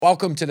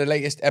Welcome to the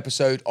latest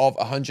episode of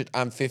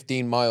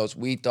 115 Miles.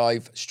 We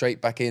dive straight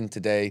back in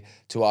today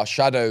to our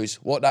shadows,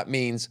 what that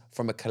means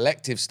from a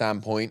collective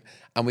standpoint,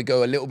 and we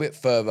go a little bit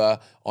further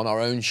on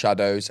our own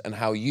shadows and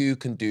how you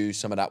can do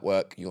some of that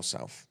work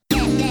yourself.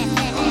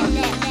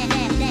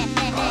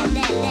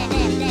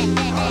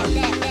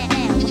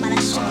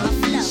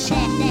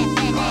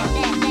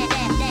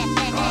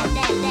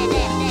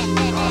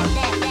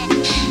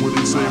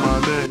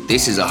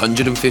 This is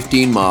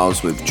 115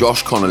 Miles with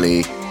Josh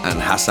Connolly and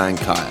Hassan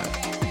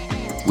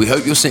Kaya. We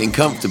hope you're sitting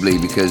comfortably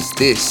because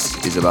this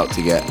is about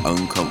to get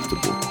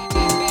uncomfortable.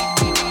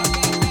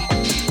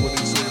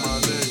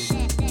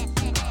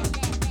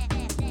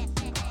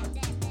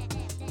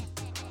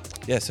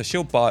 Yeah, so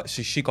she'll buy.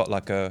 She got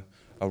like a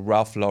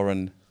Ralph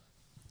Lauren.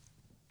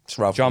 It's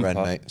Ralph jumper.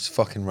 Lauren, mate. It's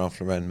fucking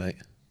Ralph Lauren, mate.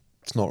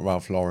 It's not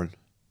Ralph Lauren.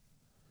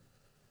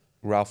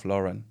 Ralph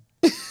Lauren.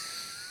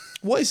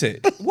 What is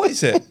it? What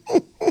is it?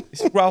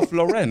 It's Ralph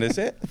Lauren, is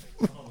it?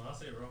 I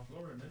say Ralph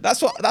Lauren.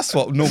 That's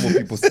what normal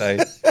people say.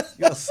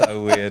 You're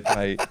so weird,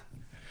 mate.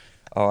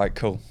 All right,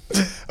 cool.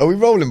 Are we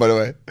rolling, by the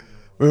way?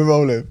 We're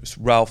rolling. It's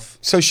Ralph.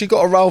 So she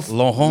got a Ralph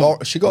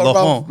Laurent. She got a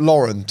Ralph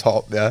Lauren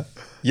top, yeah?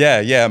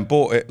 Yeah, and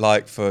bought it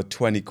like for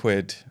 20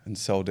 quid and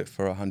sold it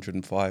for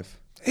 105.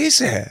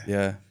 Is it?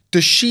 Yeah.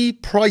 Does she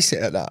price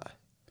it at that?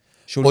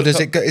 She'll Or look does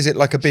up- is it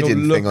like a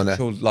bidding thing on it?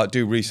 She'll like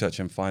do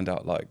research and find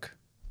out like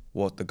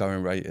what the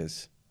going rate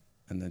is,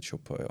 and then she'll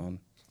put it on.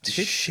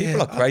 Shit.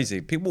 People are crazy.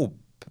 People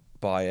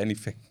buy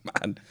anything,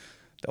 man.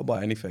 They'll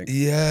buy anything.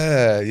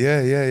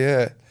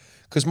 Yeah.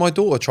 Because my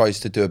daughter tries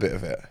to do a bit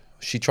of it.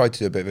 She tried to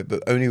do a bit of it,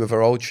 but only with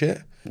her old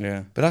shit.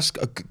 Yeah. But that's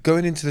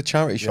going into the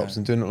charity shops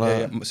and doing it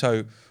like that.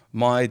 So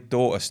my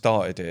daughter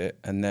started it,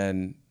 and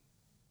then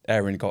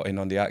Erin got in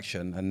on the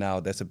action, and now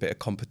there's a bit of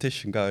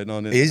competition going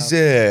on. Is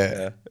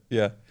there?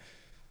 Yeah.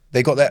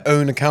 They got their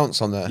own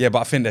accounts on there. Yeah, but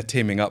I think they're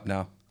teaming up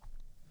now.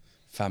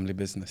 Family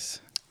business.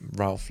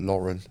 Ralph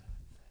Lauren.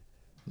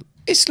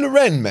 It's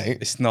Lauren, mate.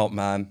 It's not,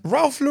 man.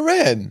 Ralph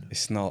Lauren.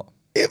 It's not.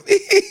 It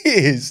is.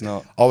 It's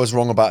not. I was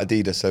wrong about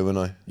Adidas, so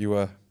when You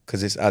were.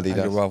 because it's And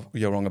Adidas.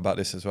 you're wrong about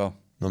this as well.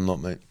 I'm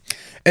not, mate.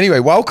 Anyway,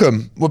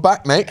 welcome. We're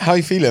back, mate. How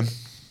you feeling?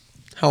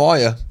 How are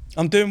you?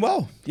 I'm doing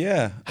well.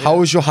 Yeah. How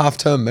was your half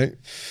term, mate?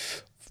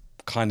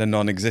 Kind of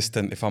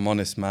non-existent, if I'm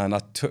honest, man.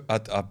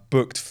 I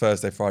booked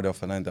Thursday, Friday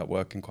off, and I ended up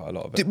working quite a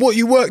lot of it. What,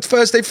 you worked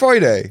Thursday,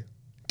 Friday?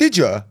 Did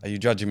you? Are you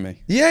judging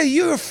me? Yeah,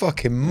 you're a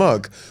fucking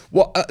mug.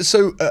 What?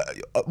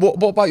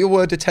 What about your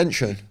word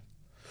attention?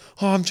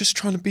 Oh, I'm just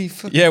trying to be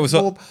Yeah, it was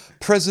more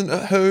present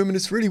at home, and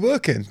it's really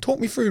working.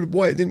 Talk me through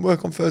why it didn't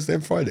work on Thursday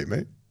and Friday,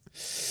 mate.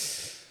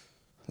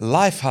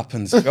 Life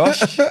happens,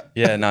 Josh.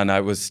 Yeah, no,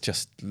 it was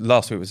just,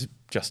 last week was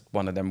just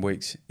one of them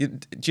weeks. Do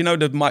you know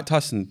the Mike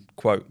Tyson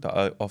quote that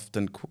I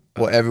often...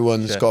 What,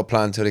 everyone's share? got a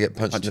plan until they get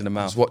punched in the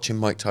mouth. I was watching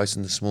Mike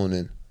Tyson this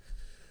morning.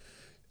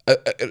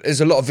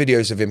 There's a lot of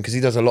videos of him because he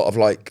does a lot of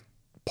like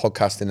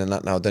podcasting and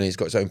that now. Then he's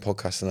got his own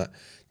podcast and that.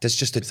 There's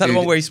just a Is that the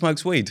one where he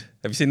smokes weed?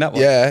 Have you seen that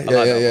one? Yeah. I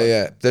like that one.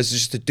 Yeah. There's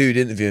just a dude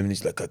interviewing him and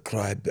he's like, I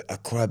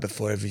cry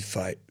before every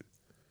fight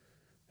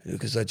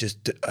because I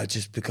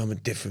just become a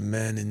different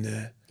man in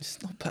there.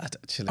 It's not bad,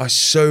 actually. I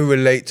so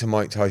relate to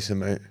Mike Tyson,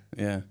 mate.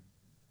 Yeah.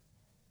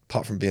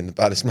 Apart from being the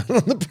baddest man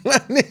on the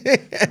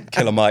planet.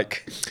 Killer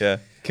Mike. Yeah.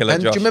 Killer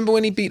And Josh. do you remember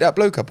when he beat that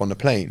bloke up on the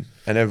plane?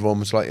 And everyone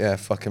was like, yeah,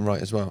 fucking right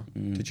as well.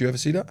 Did you ever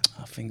see that?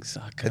 I think so.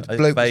 The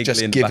bloke was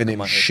just giving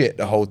him shit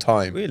the whole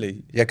time.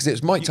 Really? Yeah, because it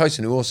was Mike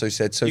Tyson who also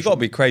said social... You got to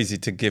be crazy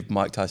to give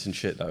Mike Tyson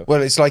shit, though.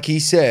 Well, it's like he'd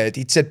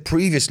said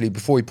previously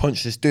before he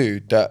punched this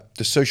dude that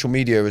the social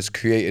media has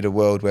created a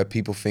world where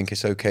people think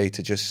it's okay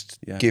to just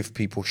give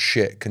people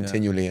shit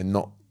continually and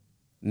not...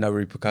 No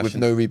repercussion. With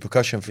no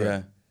repercussion for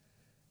it.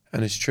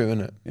 And it's true,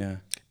 isn't it? Yeah.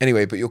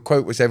 Anyway, but your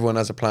quote was everyone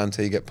has a plan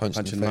until you get punched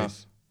in the face.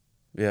 Mouth.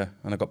 Yeah,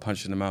 and I got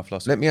punched in the mouth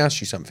last week. Let me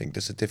ask you something.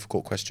 That's a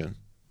difficult question.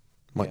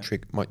 Might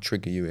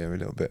trigger you here a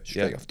little bit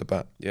straight off the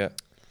bat. Yeah.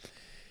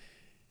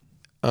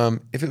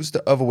 If it was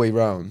the other way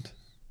round,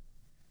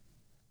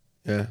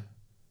 yeah.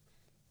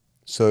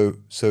 So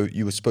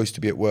you were supposed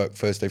to be at work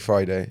Thursday,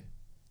 Friday.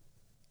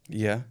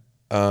 Yeah.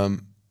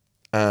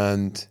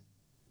 And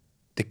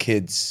the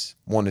kids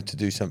wanted to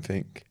do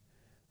something.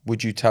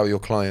 Would you tell your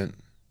client,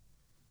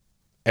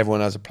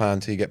 everyone has a plan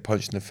till you get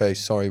punched in the face,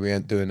 sorry, we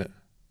ain't doing it?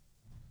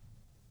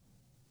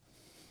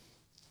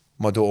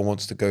 My daughter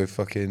wants to go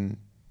fucking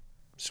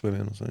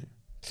swimming or something.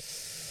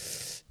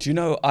 Do you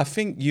know, I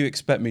think you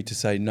expect me to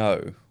say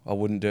no, I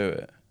wouldn't do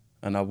it.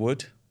 And I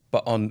would,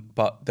 but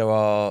there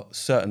are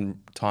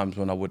certain times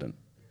when I wouldn't.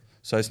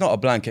 So it's not a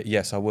blanket,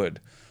 yes, I would.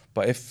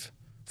 But if,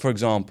 for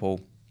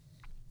example,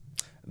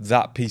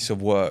 that piece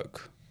of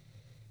work,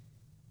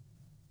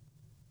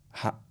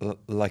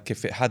 like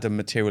if it had a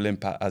material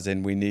impact, as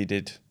in we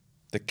needed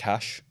the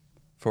cash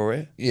for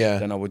it,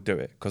 then I would do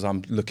it because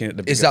I'm looking at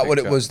the bigger Is that what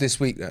it picture. was this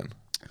week then?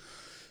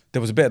 There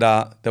was a bit of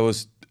that. There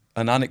was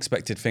an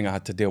unexpected thing I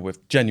had to deal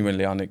with,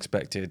 genuinely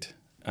unexpected,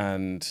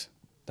 and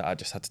that I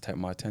just had to take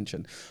my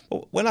attention.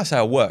 But when I say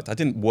I worked, I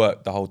didn't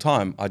work the whole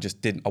time. I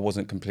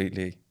wasn't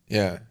completely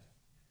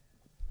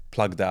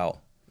plugged out.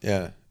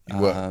 Yeah.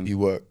 You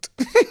worked.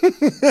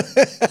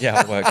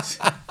 Yeah, it worked.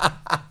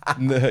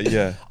 No,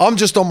 yeah. I'm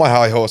just on my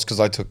high horse because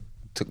I took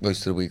most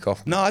of the week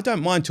off. No, I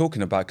don't mind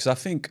talking about it because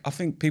I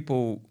think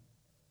people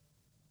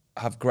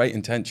have great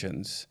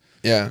intentions.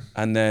 Yeah.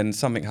 And then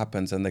something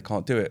happens and they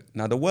can't do it.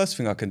 Now, the worst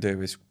thing I can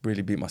do is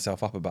really beat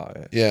myself up about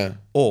it. Yeah.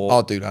 Or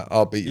I'll do that.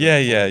 I'll beat you.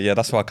 Yeah.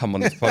 That's why I come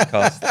on this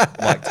podcast,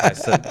 Mike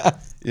Tyson.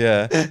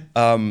 Yeah.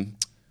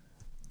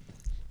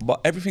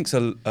 But everything's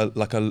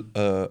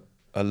a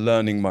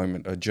learning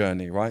moment, a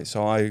journey, right?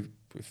 So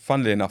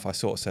funnily enough, I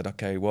sort of said,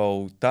 okay,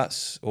 well,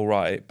 that's all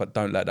right, but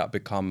don't let that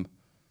become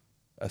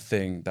a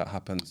thing that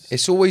happens.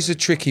 It's always a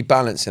tricky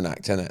balancing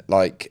act, isn't it?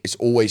 Like, it's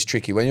always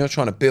tricky when you're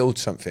trying to build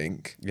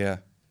something. Yeah.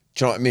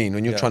 Do you know what I mean?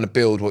 When you're trying to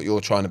build what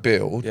you're trying to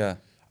build,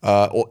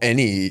 or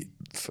any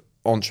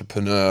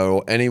entrepreneur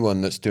or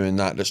anyone that's doing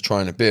that, that's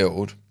trying to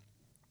build,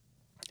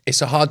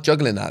 it's a hard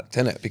juggling act,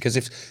 isn't it? Because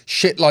if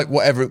shit like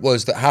whatever it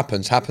was that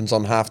happens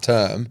on half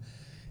term,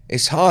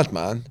 it's hard,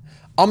 man.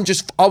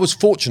 I was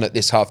fortunate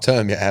this half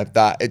term,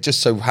 that it just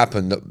so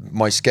happened that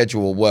my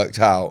schedule worked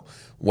out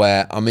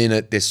where I'm in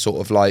at this sort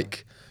of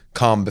like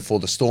calm before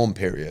the storm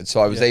period. So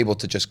I was able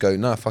to just go,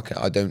 no, fuck it,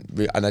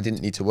 and I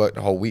didn't need to work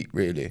the whole week,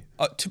 really.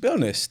 To be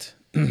honest,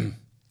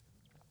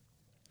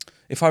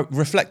 if I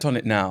reflect on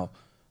it now,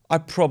 I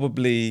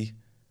probably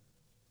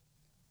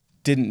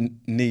didn't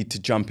need to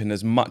jump in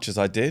as much as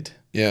I did.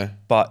 Yeah.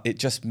 But it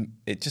just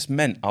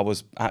meant I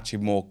was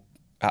actually more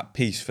at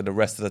peace for the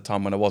rest of the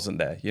time when I wasn't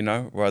there, you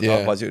know? Whereas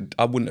otherwise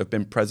I wouldn't have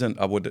been present.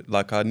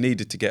 I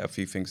needed to get a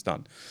few things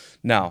done.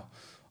 Now,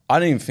 I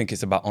don't even think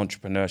it's about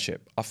entrepreneurship.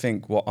 I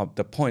think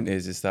the point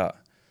is that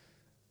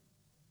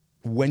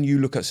when you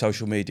look at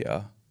social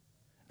media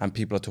and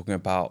people are talking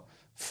about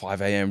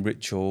 5 a.m.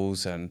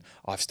 rituals and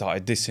I've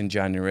started this in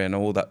January and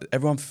all that,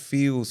 everyone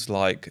feels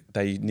like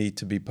they need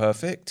to be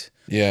perfect.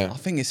 Yeah. I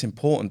think it's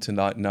important to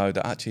know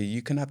that actually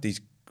you can have these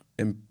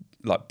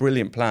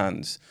brilliant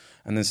plans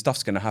and then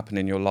stuff's going to happen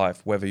in your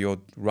life, whether you're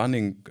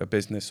running a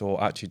business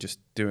or actually just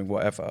doing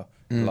whatever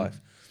in life.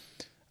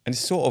 And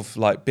it's sort of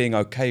like being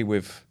okay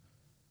with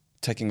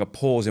taking a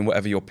pause in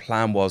whatever your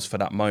plan was for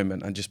that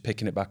moment and just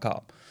picking it back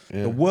up.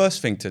 Yeah. The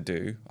worst thing to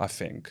do, I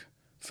think,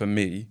 for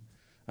me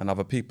and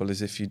other people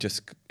is if you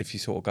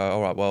sort of go,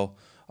 all right, well,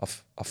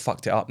 I've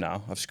fucked it up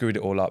now. I've screwed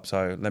it all up.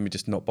 So let me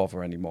just not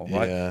bother anymore,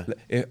 right?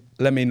 Yeah.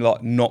 Let me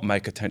not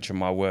make attention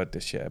my word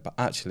this year. But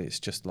actually, it's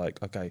just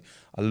like, okay,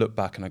 I look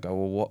back and I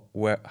go,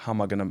 well, how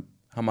am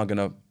I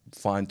gonna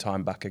find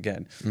time back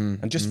again?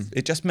 And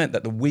it just meant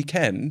that the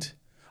weekend,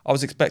 I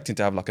was expecting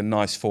to have like a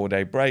nice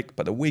 4-day break,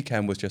 but the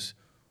weekend was just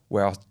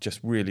where I was just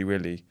really,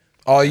 really.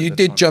 Oh, you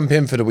did jump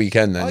in for the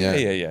weekend then,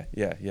 yeah.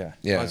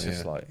 Yeah, I was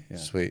just like,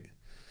 sweet.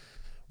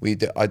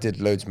 I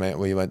did loads, mate.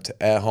 We went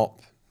to air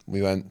hop.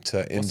 We went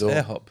to indoor. What's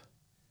air hop?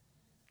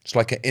 It's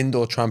like an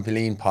indoor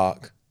trampoline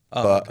park,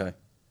 but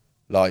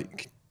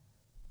like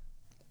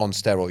on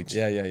steroids.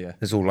 Yeah.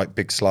 There's all like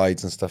big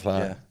slides and stuff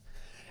like that.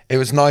 Yeah. It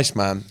was nice,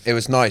 man. It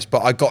was nice,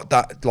 but I got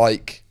that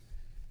like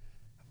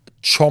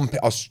I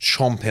was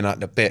chomping at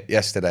the bit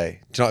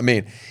yesterday. Do you know what I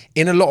mean?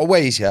 In a lot of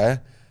ways,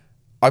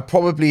 I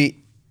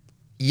probably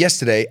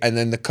yesterday and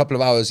then the couple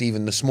of hours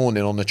even this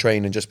morning on the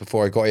train and just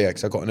before I got here,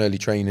 because I got an early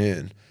train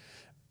in,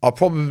 I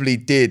probably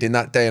did in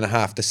that day and a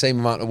half the same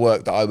amount of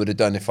work that I would have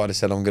done if I'd have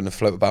said I'm going to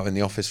float about in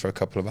the office for a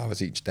couple of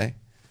hours each day.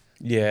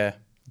 Yeah.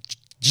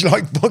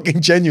 Like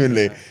fucking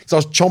genuinely. So I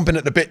was chomping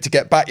at the bit to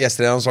get back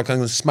yesterday. I was like, I'm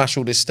going to smash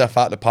all this stuff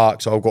out of the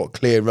park so I've got a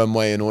clear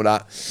runway and all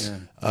that.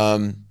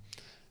 Yeah.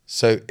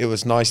 So it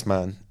was nice,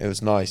 man. It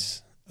was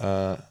nice.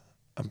 I'm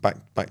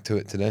back to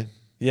it today.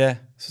 Yeah.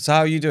 So how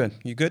are you doing?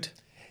 You good?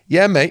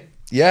 Yeah, mate.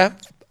 Yeah,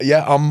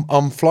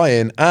 I'm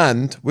flying,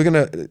 and we're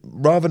gonna,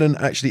 rather than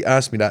actually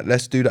ask me that,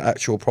 let's do the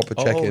actual proper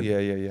check-in. Oh,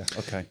 yeah.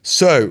 Okay.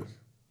 So,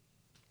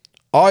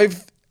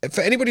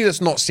 for anybody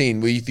that's not seen,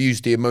 we've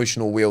used the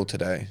emotional wheel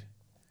today.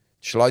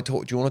 Shall I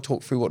talk? Do you want to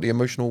talk through what the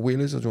emotional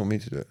wheel is, or do you want me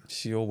to do it?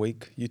 It's your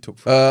week. You talk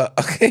through it.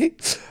 Okay.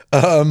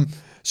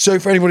 So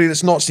for anybody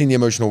that's not seen the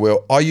emotional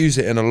wheel, I use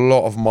it in a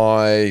lot of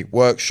my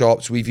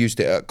workshops. We've used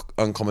it at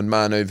Uncommon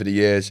Man over the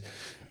years.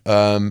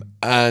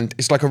 And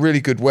it's like a really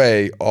good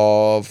way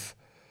of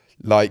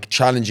like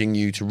challenging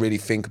you to really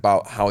think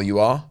about how you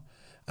are.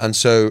 And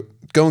so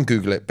go and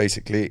Google it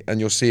basically,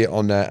 and you'll see it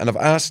on there. And I've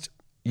asked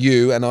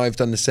you, and I've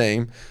done the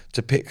same,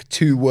 to pick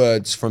 2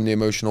 words from the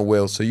emotional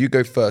wheel. So you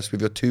go first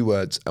with your 2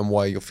 words and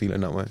why you're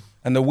feeling that way.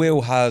 And the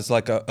wheel has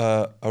like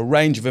a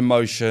range of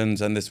emotions,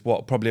 and there's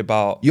probably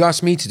about... You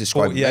asked me to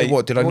describe it. Yeah,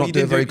 what, did I not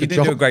do a very good job?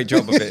 You didn't do a great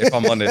job of it, if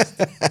I'm honest.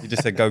 You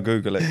just said, go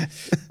Google it.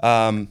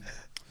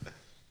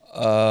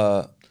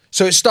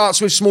 So it starts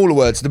with smaller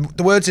words.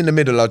 The words in the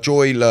middle are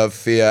joy, love,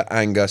 fear,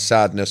 anger,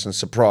 sadness, and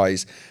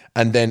surprise.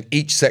 And then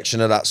each section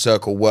of that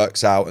circle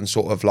works out and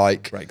sort of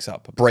like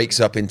breaks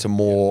up into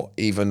more,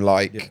 even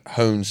like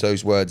hones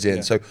those words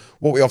in. So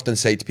what we often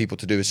say to people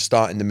to do is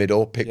start in the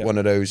middle, pick one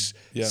of those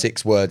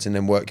 6 words, and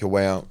then work your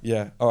way out.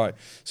 Yeah. All right.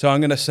 So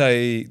I'm going to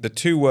say the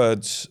 2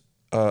 words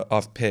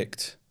I've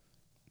picked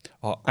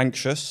are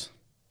anxious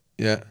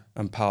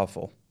and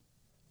powerful.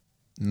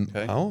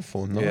 Okay.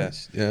 Powerful,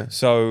 nice. Yeah.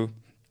 So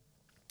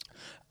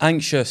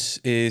anxious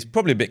is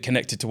probably a bit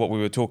connected to what we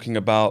were talking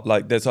about.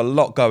 Like there's a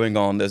lot going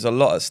on. There's a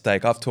lot at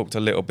stake. I've talked a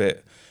little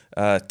bit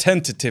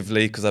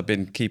tentatively because I've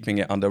been keeping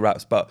it under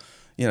wraps, but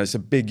you know, it's a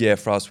big year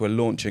for us. We're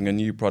launching a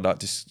new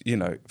product. It's, you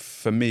know,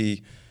 for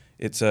me,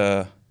 it's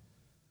you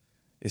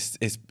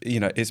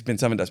know, it's been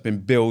something that's we've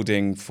been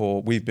building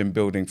for,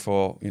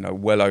 you know,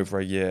 well over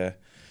a year.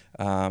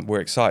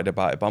 We're excited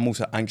about it, but I'm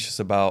also anxious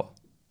about,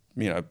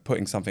 you know,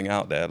 putting something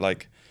out there.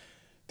 Like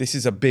this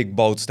is a big,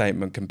 bold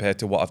statement compared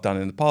to what I've done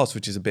in the past,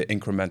 which is a bit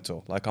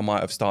incremental. Like I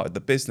might have started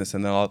the business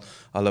and then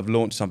I'll have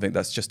launched something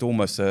that's just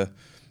almost a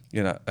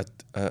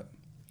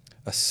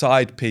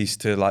side piece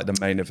to like the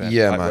main event.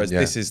 Yeah, right? man. Whereas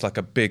this is like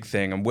a big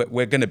thing, and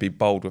we're going to be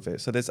bold with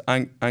it. So there's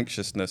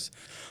anxiousness,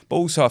 but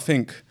also I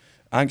think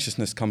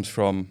anxiousness comes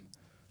from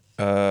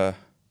I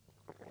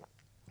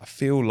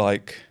feel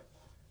like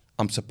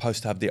I'm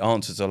supposed to have the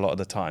answers a lot of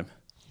the time.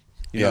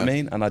 You know what I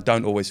mean? And I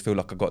don't always feel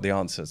like I got the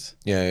answers.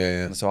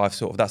 Yeah. And so I've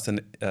sort of, that's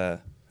an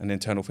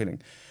internal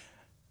feeling.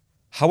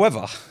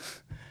 However,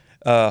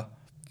 I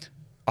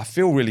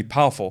feel really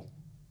powerful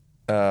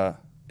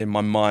in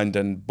my mind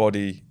and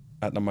body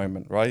at the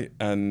moment, right?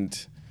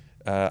 And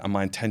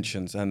my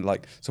intentions, and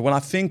like, so when I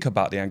think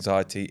about the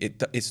anxiety,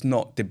 it's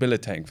not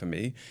debilitating for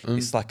me.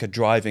 It's like a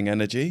driving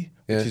energy,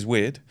 which is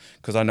weird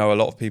because I know a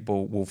lot of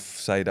people will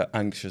say that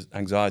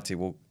anxiety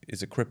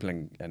is a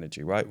crippling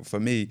energy, right? For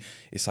me,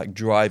 it's like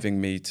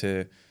driving me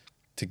to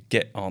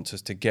get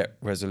answers, to get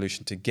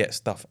resolution, to get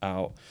stuff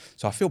out.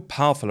 So I feel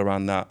powerful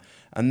around that.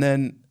 And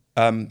then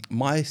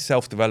my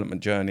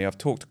self-development journey, I've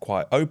talked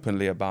quite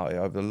openly about it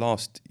over the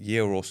last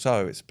year or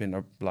so. It's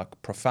been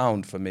like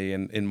profound for me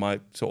in my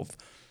sort of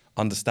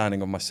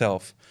understanding of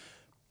myself.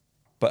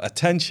 But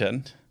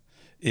attention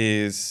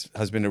has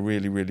been a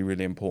really, really,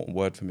 really important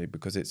word for me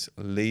because it's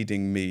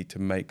leading me to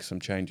make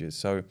some changes.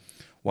 So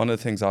one of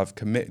the things I've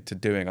committed to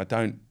doing, I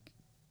don't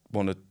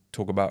want to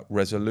talk about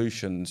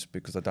resolutions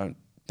because I don't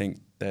think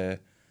they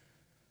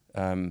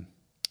don't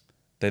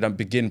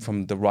begin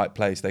from the right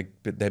place. They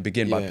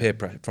begin by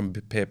from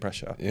peer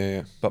pressure.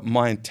 Yeah. But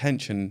my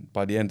intention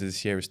by the end of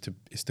this year is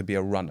to be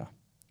a runner,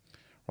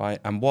 right?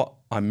 And what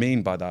I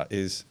mean by that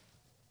is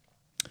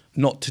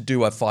not to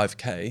do a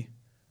 5K,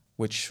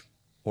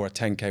 or a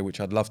 10K, which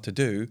I'd love to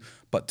do,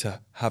 but to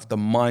have the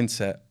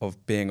mindset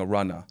of being a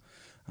runner.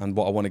 And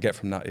what I want to get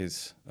from that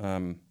is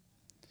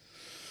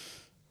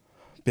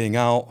being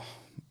out,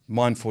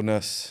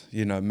 mindfulness,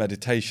 you know,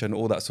 meditation,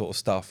 all that sort of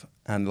stuff,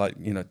 and like,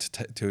 you know,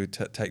 to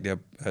take the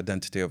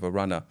identity of a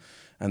runner.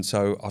 And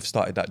so I've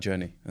started that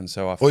journey. And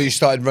so Well, you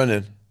started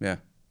running. Yeah.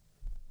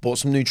 Bought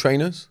some new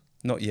trainers.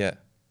 Not yet.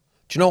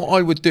 Do you know what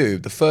I would do?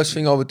 The first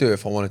thing I would do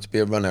if I wanted to be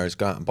a runner is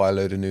go out and buy a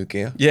load of new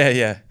gear.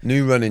 Yeah.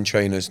 New running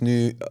trainers,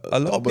 A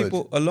lot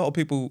of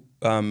people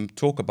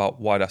talk about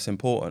why that's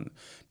important,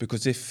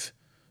 because if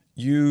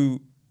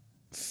you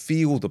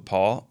feel the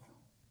part,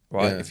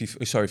 right? Yeah. If you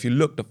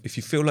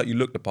feel like you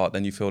look the part,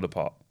 then you feel the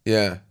part.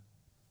 Yeah,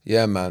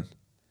 man.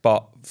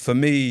 But for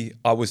me,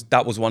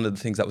 that was one of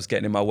the things that was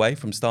getting in my way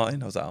from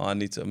starting. I was like, I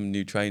need some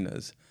new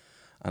trainers,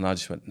 and I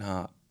just went,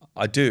 nah,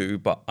 I do,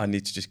 but I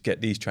need to just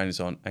get these trainers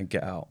on and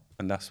get out,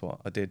 and that's what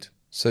I did.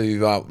 So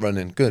you're out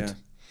running, good. Yeah.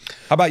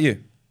 How about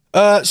you?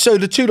 So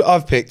the two that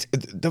I've picked,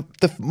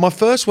 my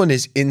first one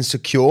is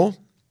Insecure,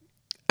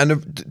 and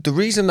the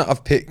reason that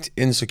I've picked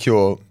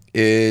Insecure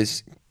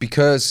is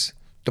because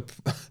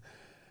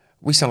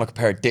we sound like a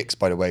pair of dicks,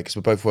 by the way, because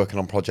we're both working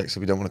on projects that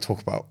we don't want to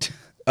talk about.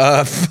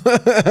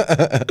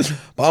 But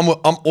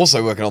I'm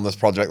also working on this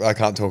project that I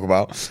can't talk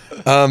about.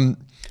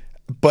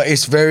 But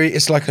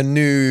it's like a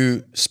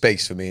new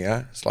space for me.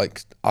 Yeah, it's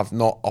like I've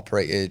not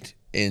operated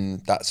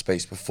in that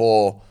space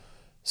before,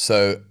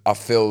 so I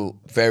feel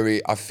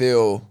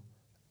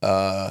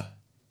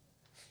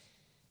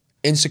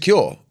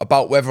insecure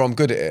about whether I'm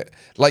good at it.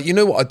 Like, you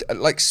know what,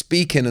 like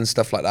speaking and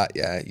stuff like that.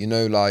 Yeah, you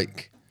know,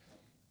 like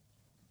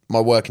my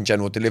work in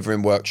general,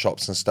 delivering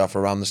workshops and stuff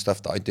around the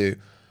stuff that I do.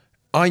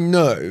 I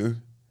know,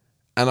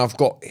 and I've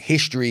got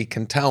history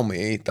can tell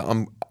me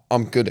that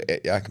I'm good at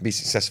it. Yeah, I can be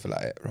successful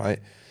at it, right?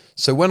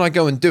 So when I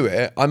go and do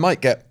it, I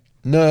might get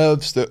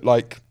nerves that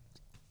like,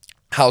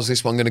 how's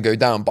this one going to go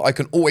down? But I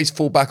can always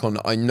fall back on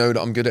it. I know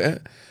that I'm good at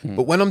it.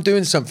 But when I'm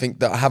doing something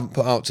that I haven't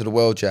put out to the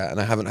world yet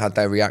and I haven't had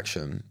their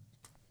reaction,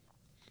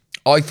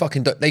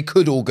 they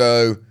could all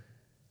go,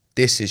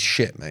 this is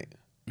shit, mate.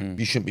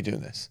 You shouldn't be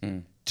doing this. Do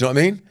you know what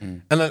I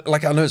mean? And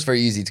like, I know it's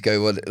very easy to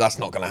go, well, that's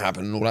not going to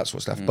happen and all that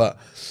sort of stuff. But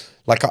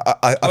like,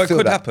 I it feel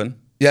could that happen.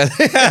 Yeah.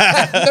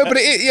 No,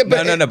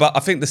 but no. But I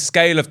think the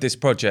scale of this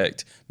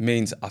project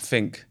means I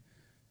think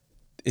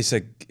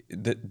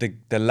the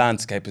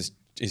landscape is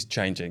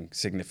changing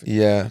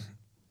significantly.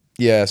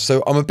 Yeah.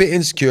 So I'm a bit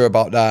insecure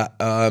about that,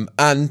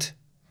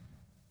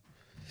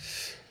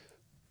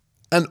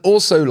 and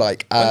also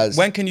like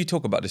when can you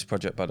talk about this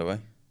project, by the way?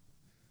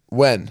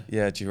 When?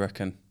 Yeah, do you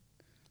reckon?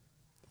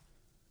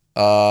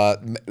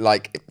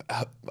 Like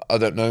I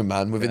don't know,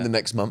 man. Within the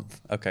next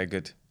month. Okay,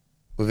 good.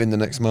 Within the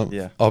next month,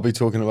 yeah, I'll be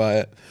talking about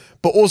it.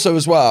 But also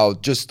as well,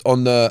 just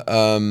on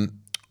the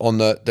on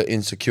the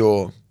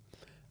insecure.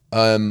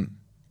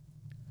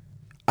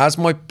 As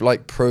my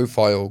like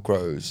profile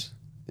grows,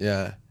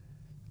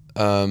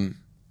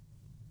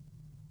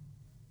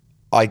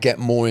 I get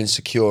more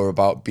insecure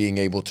about being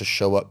able to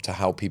show up to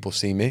how people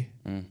see me.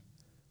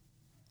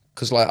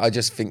 Because like I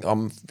just think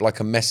I'm like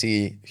a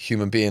messy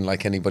human being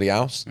like anybody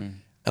else,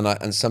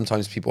 and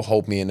sometimes people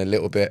hold me in a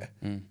little bit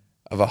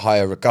of a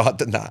higher regard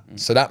than that.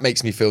 So that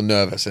makes me feel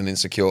nervous and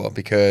insecure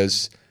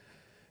because,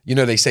 you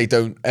know, they say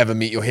don't ever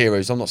meet your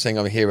heroes. I'm not saying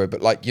I'm a hero,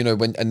 but like, you know,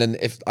 then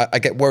if I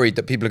get worried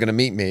that people are going to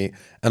meet me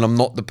and I'm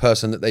not the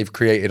person that they've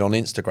created on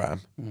Instagram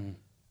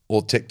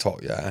or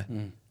TikTok,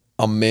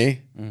 I'm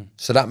me.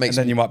 So that makes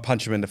And then you might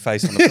punch him in the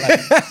face on the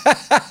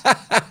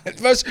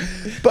plane.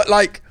 But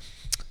like,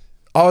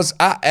 I was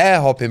at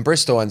AirHop in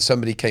Bristol and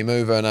somebody came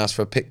over and asked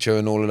for a picture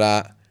and all of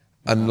that.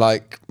 And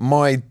like,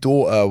 my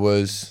daughter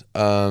was,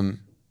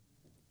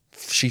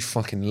 she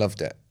fucking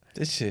loved it.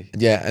 Did she?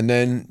 Yeah, and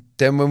then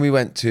when we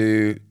went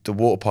to the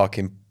water park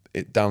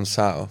down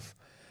south,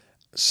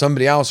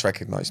 somebody else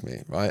recognized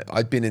me, right?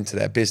 I'd been into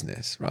their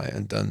business, right,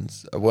 and done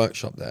a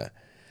workshop there.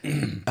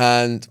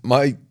 And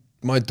my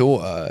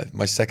daughter,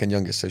 my second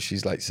youngest, so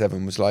she's like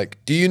 7, was like,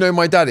 "Do you know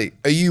my daddy?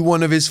 Are you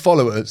one of his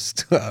followers?"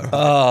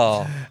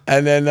 Oh.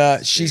 And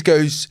then she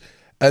goes,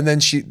 and then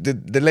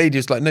the lady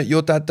was like, "No,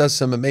 your dad does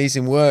some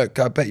amazing work.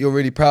 I bet you're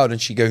really proud."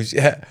 And she goes,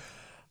 "Yeah,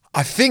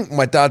 I think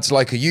my dad's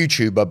like a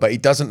YouTuber, but he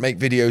doesn't make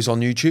videos on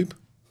YouTube."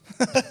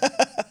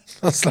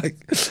 I was like,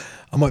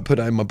 I might put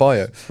that in my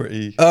bio.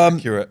 Pretty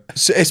accurate.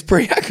 So it's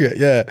pretty accurate,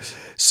 yeah.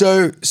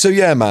 So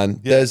yeah,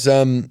 man. Yeah. There's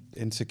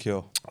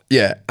Insecure.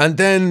 yeah, and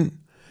then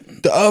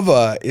the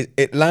other,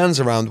 it lands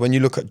around, when you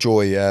look at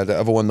joy, the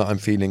other one that I'm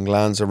feeling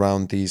lands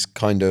around these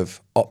kind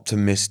of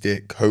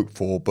optimistic,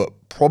 hopeful, but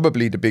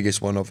probably the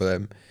biggest one of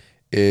them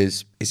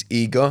is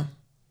eager.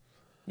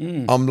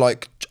 I'm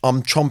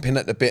chomping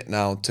at the bit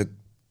now to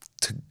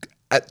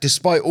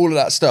despite all of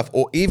that stuff,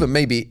 or even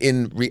maybe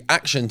in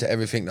reaction to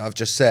everything that I've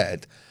just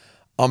said,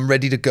 I'm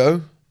ready to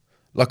go.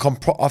 Like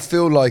I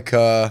feel like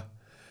a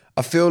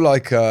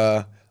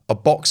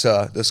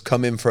boxer that's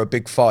come in for a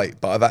big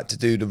fight, but I've had to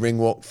do the ring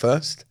walk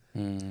first.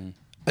 And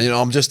you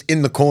know, I'm just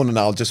in the corner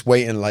now, just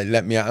waiting, like,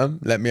 let me at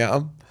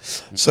him.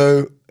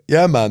 So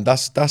yeah, man,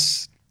 that's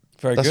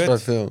Very that's good.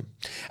 what I feel.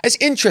 It's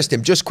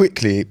interesting. Just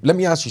quickly, let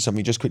me ask you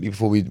something just quickly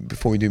before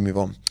we do move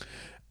on.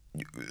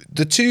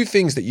 The two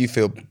things that you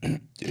feel,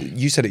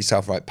 you said it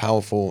yourself, right?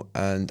 Powerful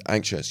and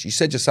anxious. You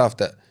said yourself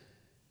that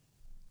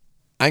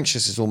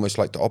anxious is almost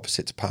like the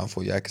opposite to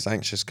powerful, yeah? Because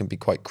anxious can be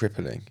quite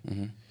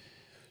crippling.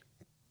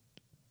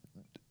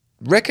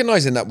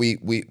 Recognizing that we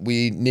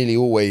nearly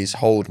always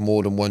hold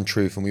more than one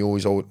truth and we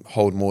always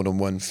hold more than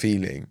one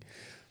feeling.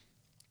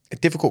 A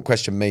difficult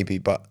question maybe,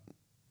 but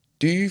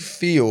do you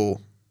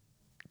feel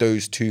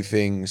those two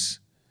things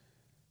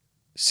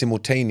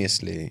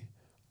simultaneously?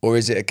 Or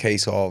is it a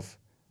case of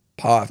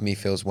part of me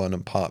feels one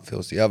and part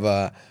feels the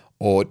other,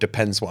 or it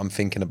depends what I'm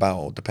thinking about,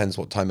 or depends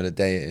what time of the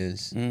day it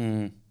is?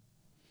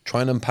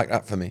 Try and unpack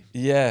that for me.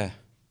 Yeah.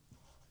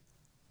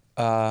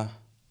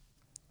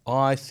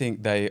 I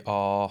think they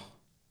are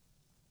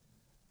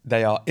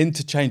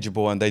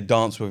interchangeable and they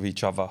dance with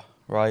each other,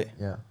 right?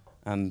 Yeah.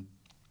 And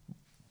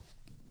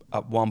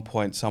at one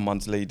point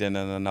someone's leading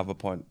and another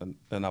point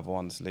another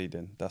one's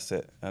leading. That's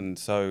it. And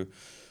so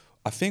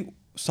I think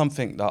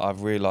something that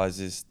I've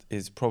realized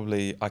is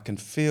probably I can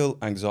feel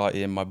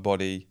anxiety in my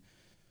body,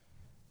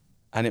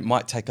 and it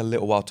might take a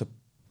little while to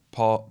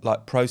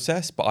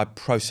process, but I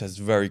process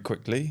very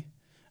quickly,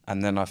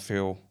 and then I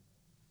feel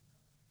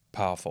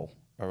powerful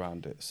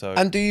around it. So,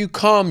 And do you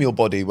calm your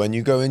body when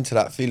you go into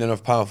that feeling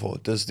of powerful?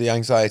 Does the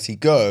anxiety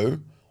go,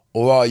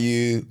 or are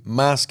you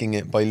masking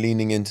it by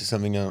leaning into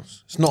something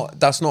else?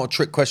 That's not a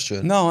trick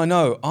question. no, I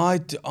know. I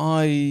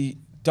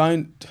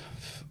don't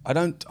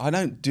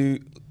do.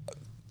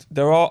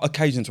 There are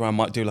occasions where I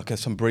might do like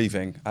some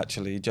breathing,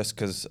 actually, just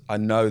because I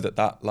know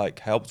that like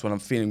helps when I'm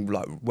feeling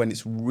like when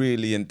it's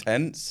really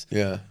intense.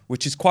 Yeah.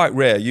 Which is quite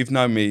rare. You've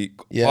known me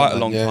quite a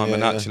long time,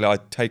 and yeah. actually I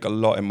take a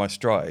lot in my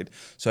stride.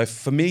 So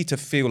for me to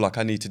feel like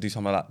I need to do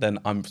something like that, then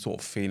I'm sort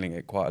of feeling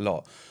it quite a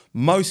lot.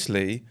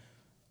 Mostly,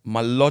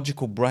 my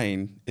logical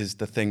brain is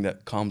the thing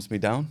that calms me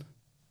down.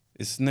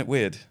 Isn't it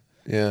weird?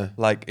 Yeah.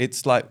 Like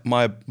it's like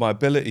my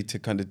ability to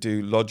kind of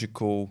do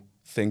logical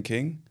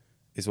thinking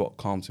is what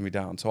calms me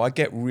down. So I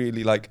get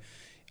really like,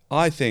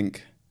 I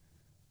think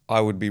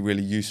I would be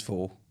really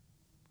useful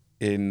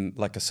in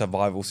like a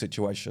survival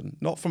situation,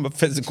 not from a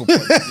physical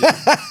point of view.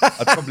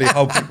 I'd probably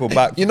hold people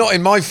back. You're not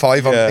in my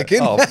 5, I'm thinking.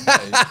 Oh, mate.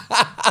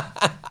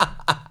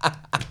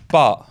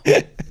 But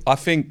I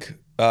think,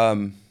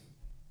 am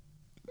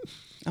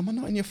I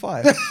not in your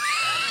 5?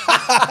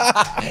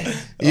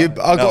 I've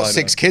got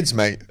 6 kids,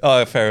 mate.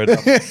 Oh, fair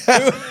enough. Who's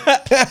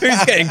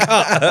getting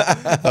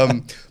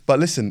cut? But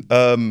listen,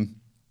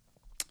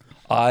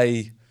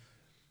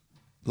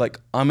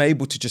 I'm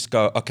able to just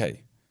go,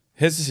 okay,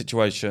 here's the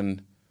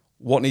situation,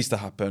 what needs to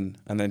happen,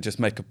 and then just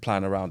make a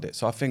plan around it.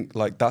 So I think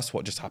like that's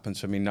what just happens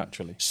for me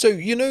naturally. So,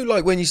 you know,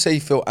 like when you say you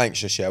feel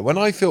anxious, yeah, when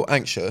I feel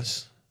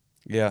anxious,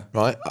 Yeah.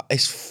 right?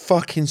 It's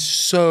fucking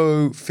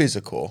so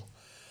physical.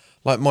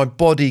 Like my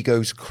body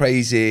goes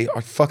crazy.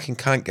 I fucking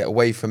can't get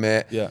away from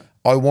it. Yeah.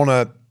 I want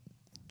to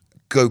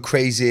go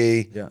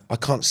crazy. Yeah. I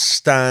can't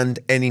stand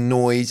any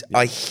noise.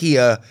 I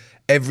hear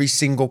every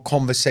single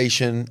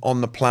conversation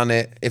on the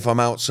planet if I'm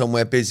out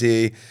somewhere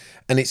busy,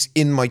 and it's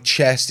in my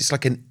chest. It's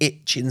like an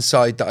itch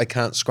inside that I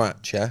can't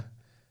scratch, yeah?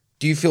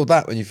 Do you feel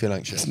that when you feel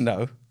anxious?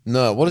 No.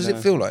 No. What does it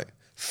feel like?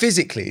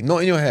 Physically, not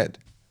in your head.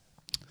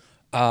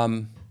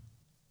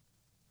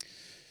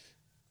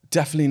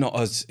 Definitely not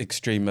as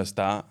extreme as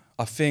that.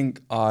 I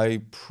think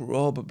I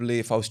probably,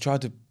 if I was trying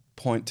to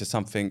point to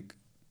something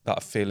that I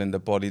feel in the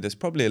body, there's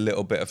probably a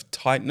little bit of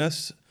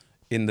tightness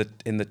in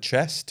the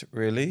chest,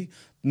 really.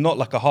 Not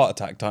like a heart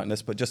attack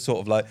tightness, but just sort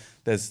of like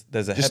there's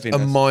a Just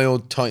heaviness. a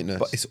mild tightness.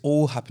 But it's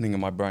all happening in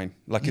my brain.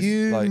 Like it's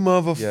You like,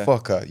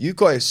 motherfucker. You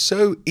got it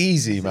so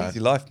easy, Yeah, man. easy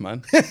life,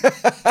 man.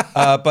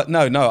 But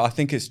no, I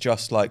think it's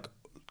just like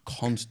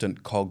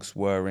constant cogs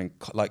whirring,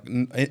 like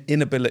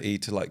inability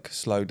to like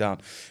slow down.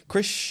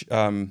 Chris,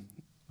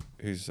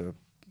 who's a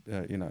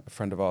a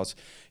friend of ours,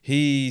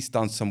 he's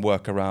done some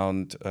work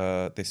around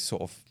this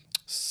sort of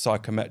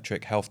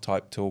psychometric health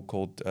type tool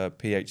called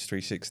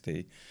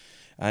PH360,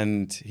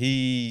 and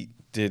he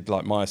did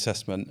like my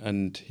assessment,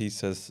 and he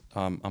says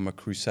I'm a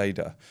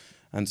crusader,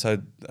 and so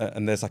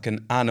and there's like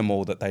an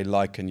animal that they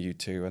liken you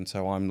to, and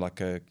so I'm like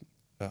a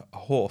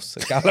horse, a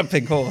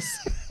galloping horse.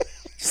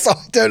 So,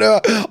 I don't know.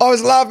 I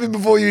was laughing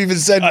before you even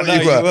said what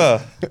you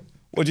were.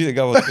 What do you think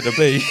I was going to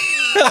be?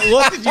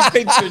 What did you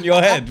picture in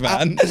your head,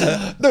 man?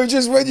 No,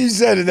 just when you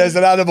said it, there's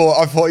an animal,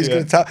 I thought he's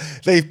going to tell.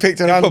 They've picked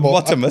an animal.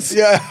 Hippopotamus.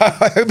 Yeah,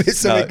 I hope it's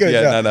something good.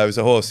 No, it was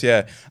a horse,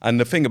 yeah. And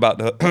the thing about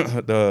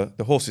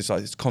the horse is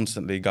like it's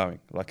constantly going,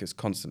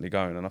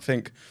 And I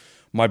think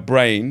my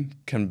brain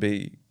can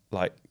be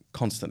like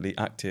constantly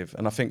active.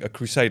 And I think a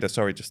crusader,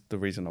 sorry, just the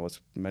reason I was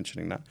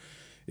mentioning that,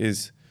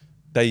 is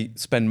they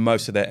spend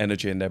most of their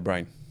energy in their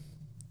brain.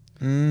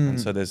 And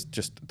so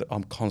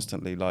I'm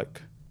constantly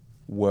like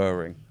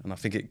whirring, and I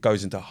think it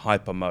goes into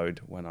hyper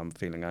mode when I'm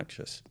feeling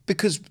anxious.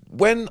 Because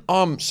when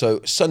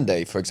so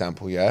Sunday, for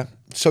example, yeah.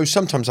 So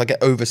sometimes I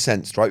get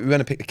oversensed, right? We went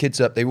to pick the kids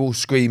up, they were all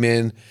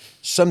screaming.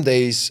 Some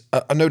days,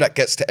 I know that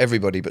gets to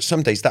everybody, but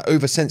some days that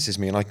oversenses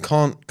me and I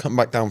can't come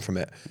back down from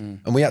it.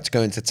 And we had to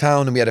go into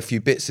town and we had a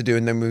few bits to do,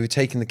 and then we were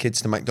taking the kids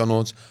to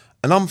McDonald's,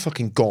 and I'm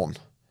fucking gone.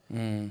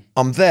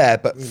 I'm there,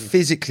 but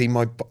physically,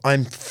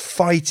 I'm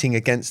fighting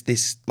against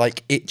this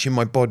like itch in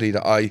my body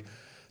that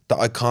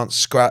I can't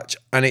scratch,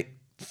 and it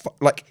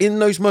like in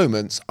those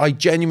moments, I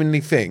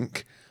genuinely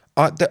think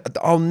I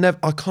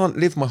can't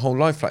live my whole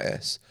life like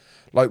this.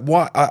 Like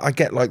why I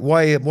get like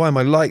why am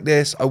I like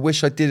this? I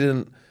wish I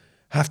didn't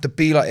have to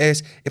be like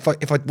this. If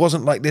I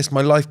wasn't like this,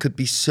 my life could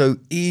be so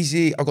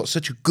easy. I've got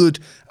such a good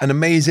and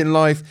amazing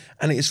life,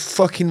 and it is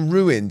fucking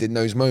ruined in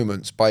those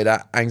moments by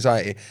that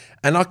anxiety.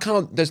 And I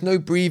can't, there's no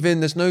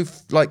breathing, there's no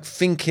like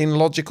thinking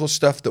logical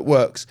stuff that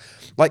works.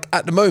 Like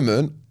at the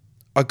moment,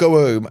 I go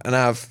home and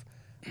I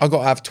got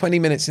to have 20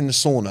 minutes in the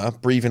sauna,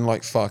 breathing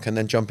like fuck, and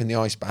then jump in the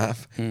ice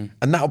bath. And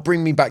that'll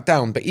bring me back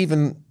down. But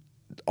even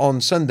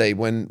on Sunday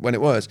when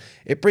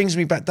it brings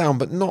me back down,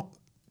 but not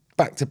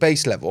back to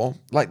base level.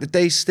 Like the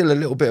day's still a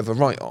little bit of a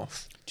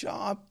write-off.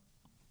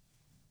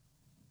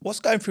 What's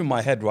going through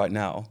my head right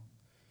now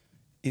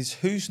is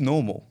who's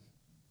normal?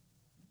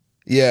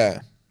 Yeah.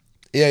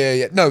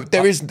 No,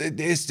 there is.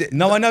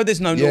 No, I know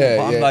there's no normal, Yeah,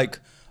 but yeah. I'm like,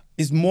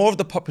 is more of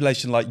the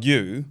population like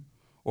you,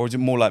 or is it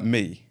more like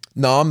me?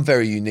 No, I'm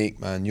very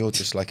unique, man. You're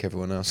just like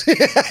everyone else.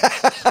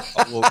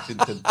 I walked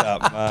into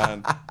that,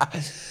 man.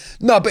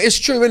 No, but it's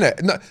true, isn't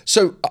it? No,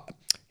 so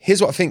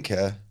here's what I think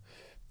here.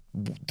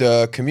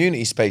 The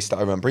community space that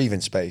I run, Breathing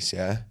Space,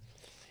 yeah.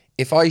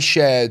 If I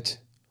shared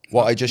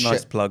what I just Nice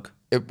shared, plug.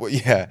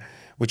 yeah,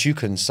 which you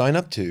can sign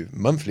up to,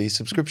 monthly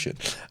subscription.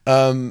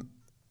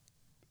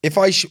 If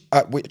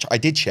which I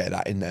did share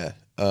that in there,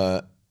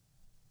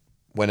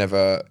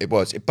 whenever it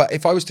was. But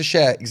if I was to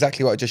share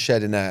exactly what I just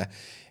shared in there,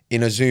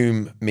 in a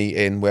Zoom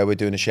meeting where we're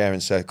doing a sharing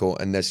circle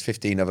and there's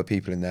 15 other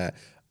people in there,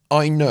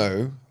 I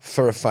know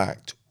for a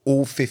fact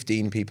all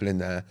 15 people in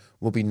there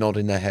will be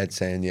nodding their head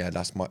saying, yeah,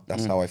 that's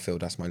how I feel,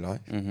 that's my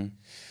life.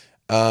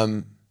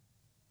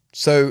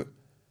 So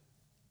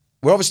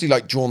we're obviously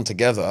like drawn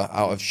together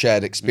out of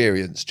shared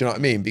experience. Do you know what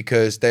I mean?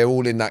 Because they're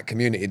all in that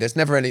community. There's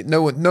never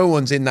no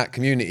one's in that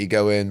community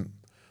going,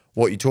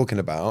 what are you talking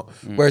about?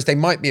 Whereas they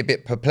might be a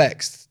bit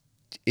perplexed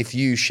if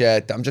you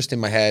shared, I'm just in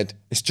my head,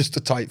 it's just a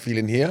tight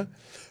feeling here.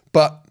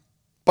 But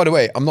by the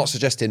way, I'm not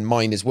suggesting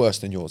mine is worse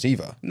than yours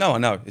either. No, I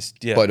know. It's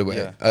By the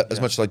way,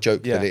 as much as I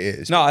joke that it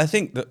is. No, I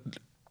think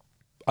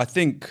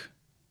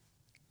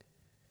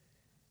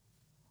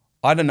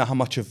I don't know how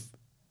much of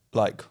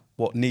like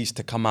what needs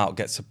to come out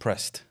gets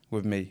suppressed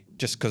with me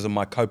just because of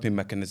my coping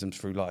mechanisms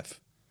through life.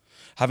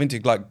 Having to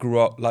like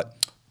grow up, like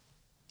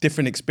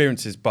different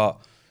experiences,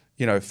 but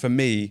you know, for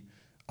me,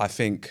 I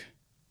think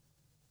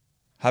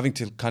having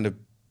to kind of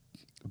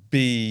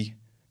be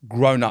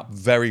grown up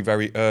very,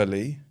 very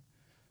early,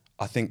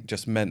 I think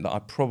just meant that I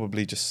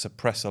probably just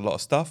suppress a lot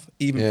of stuff,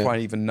 even before I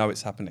even know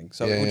it's happening.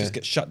 So it will just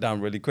get shut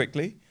down really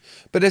quickly.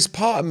 But there's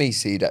part of me,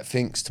 see, that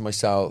thinks to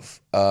myself,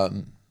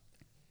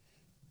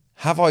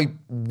 have I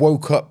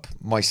woke up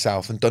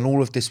myself and done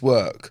all of this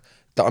work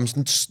that I'm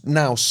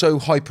now so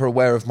hyper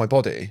aware of my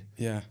body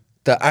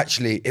that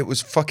actually it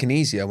was fucking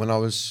easier when I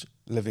was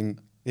living.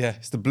 Yeah,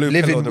 it's the blue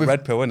pill or the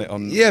red pill, isn't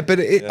it?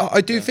 But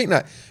I do think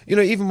that, you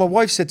know, even my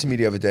wife said to me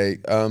the other day,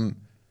 do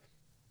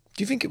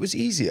you think it was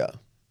easier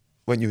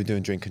when you were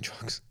doing drinking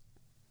drugs?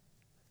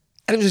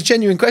 And it was a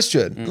genuine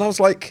question. And I was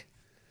like,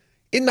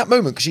 in that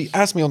moment, because she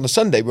asked me on the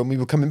Sunday when we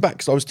were coming back,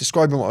 because I was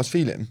describing what I was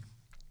feeling,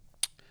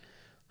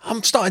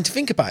 I'm starting to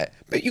think about it.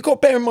 But you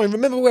got to bear in mind,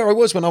 remember where I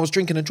was when I was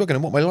drinking and drugging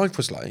and what my life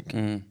was like.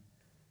 And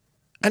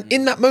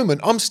in that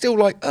moment, I'm still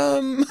like,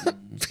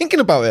 thinking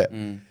about it. Do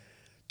you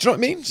know what I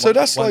mean? So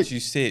that's like, once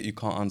you see it, you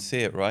can't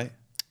unsee it, right?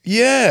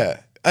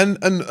 Yeah.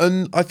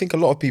 And I think a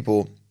lot of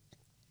people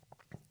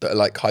that are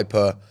like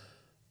hyper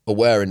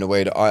aware in the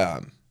way that I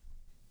am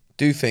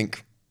do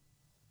think,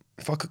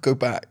 if I could go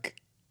back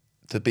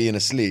to being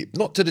asleep,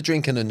 not to the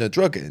drinking and the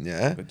drugging,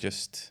 but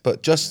just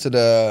to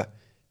the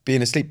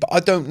being asleep. But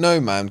I don't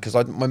know, man, because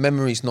my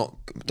memory's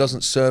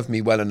doesn't serve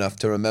me well enough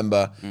to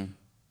remember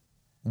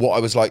what I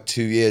was like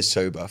 2 years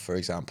sober, for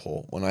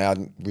example, when I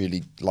hadn't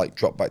really like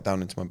dropped back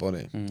down into my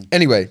body.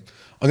 Anyway,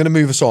 I'm going to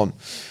move us on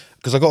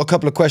because I got a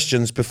couple of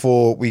questions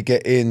before we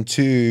get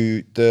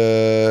into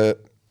the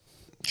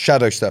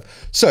shadow stuff.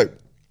 So,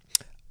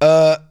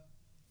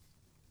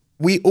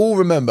 we all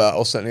remember,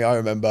 or certainly I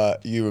remember,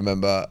 you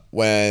remember,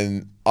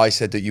 when I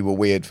said that you were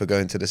weird for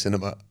going to the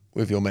cinema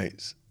with your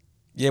mates.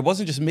 Yeah, it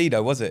wasn't just me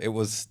though, was it? It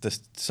was the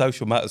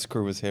Social Matters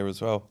crew was here as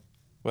well.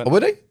 Oh,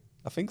 were they?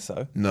 I think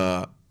so.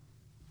 Nah.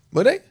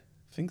 Were they?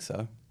 I think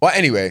so. Well,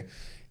 anyway,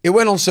 it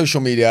went on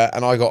social media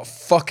and I got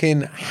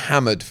fucking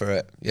hammered for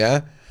it,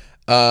 yeah?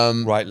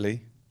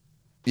 Rightly.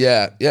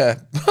 Yeah.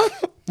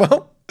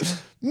 Well,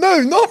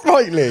 no, not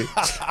rightly.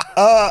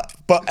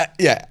 But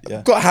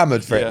got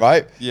hammered for it,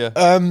 right? Yeah.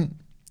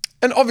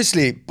 And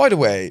obviously, by the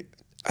way,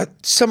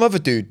 some other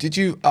dude, did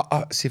you,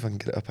 see if I can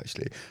get it up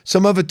actually.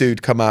 Some other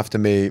dude come after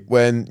me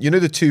when, you know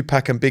the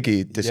Tupac and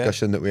Biggie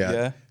discussion that we had?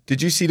 Yeah.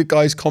 Did you see the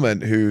guy's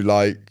comment who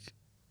like,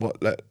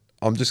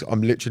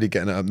 I'm literally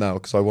getting it up now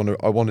because I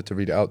wanted to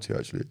read it out to you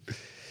actually.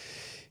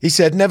 He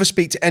said, never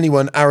speak to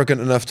anyone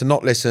arrogant enough to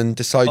not listen,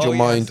 decide your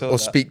mind, or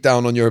speak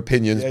down on your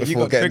opinions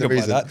before getting the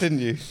reason. You got triggered by that, didn't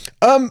you?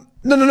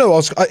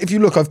 No. If you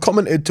look, I've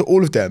commented to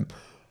all of them.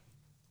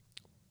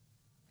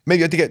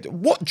 Maybe I did get...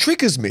 What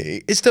triggers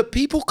me is that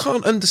people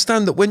can't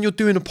understand that when you're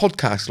doing a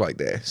podcast like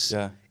this,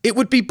 it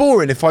would be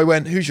boring if I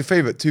went, who's your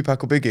favourite,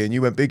 Tupac or Biggie? And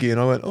you went Biggie and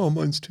I went, oh,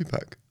 mine's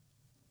Tupac.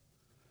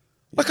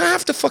 Like, I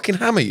have to fucking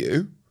hammer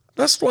you.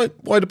 That's why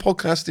the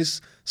podcast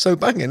is so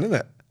banging, isn't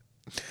it?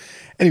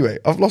 Anyway,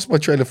 I've lost my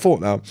train of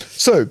thought now.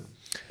 So...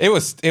 It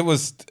was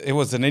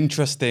an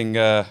interesting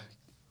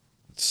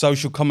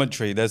social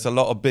commentary. There's a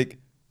lot of big...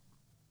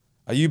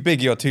 Are you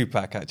Biggie or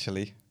Tupac,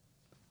 actually?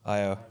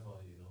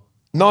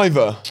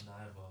 Neither.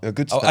 A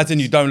good as in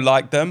you don't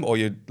like them, or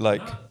you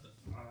like... I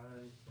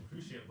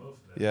appreciate both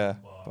of them. Yeah,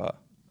 but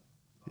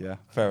yeah,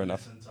 fair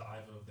enough. Listen to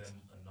either of them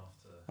enough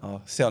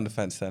to... Sit on the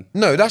fence then.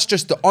 No, that's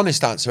just the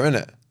honest answer, isn't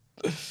it?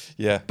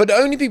 Yeah. But the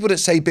only people that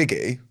say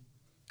Biggie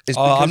is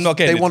because I'm not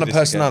getting they want a into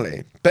this personality.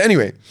 again. But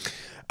anyway,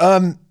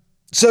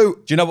 so...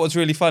 Do you know what's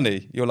really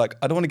funny? You're like,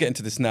 I don't want to get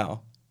into this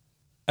now.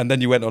 And then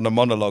you went on a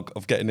monologue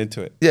of getting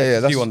into it.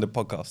 Yeah, that's... You on the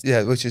podcast.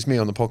 Yeah, which is me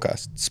on the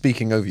podcast,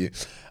 speaking over you.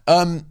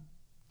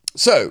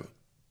 So,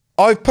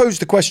 I've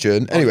posed a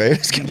question. Anyway,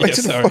 let's get back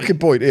to the fucking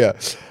point here.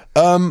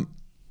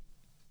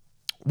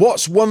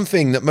 What's one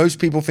thing that most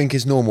people think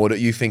is normal that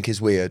you think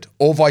is weird?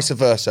 Or vice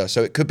versa.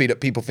 So it could be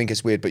that people think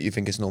it's weird, but you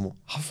think it's normal.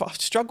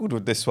 I've struggled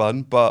with this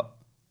one, but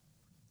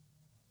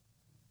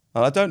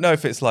I don't know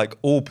if it's like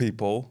all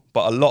people,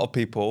 but a lot of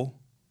people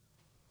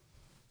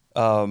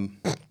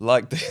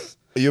like this.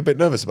 Are you a bit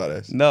nervous about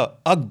this? No,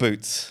 Ugg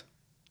boots.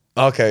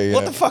 Okay, yeah.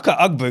 What the fuck are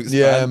Ugg boots,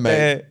 yeah, man?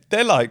 Mate.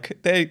 They're like,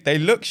 they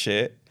look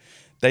shit.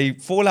 They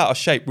fall out of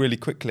shape really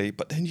quickly,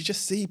 but then you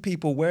just see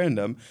people wearing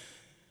them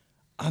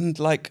and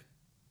like,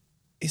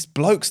 it's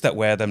blokes that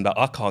wear them that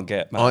I can't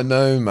get, man. I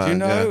know, man. Do you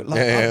know?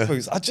 Yeah. Ugg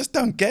boots. I just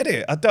don't get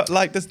it. I don't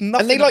like, there's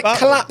nothing. And they like about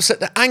collapse them.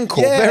 at the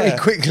ankle very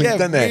quickly,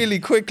 don't they? Really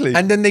quickly.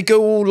 And then they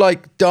go all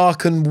like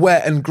dark and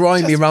wet and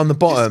grimy around the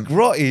bottom. Just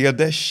grotty and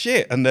they're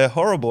shit and they're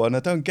horrible and I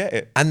don't get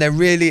it. And they're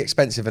really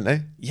expensive, aren't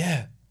they?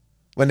 Yeah.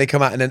 When they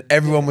come out, and then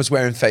everyone was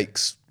wearing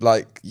fakes,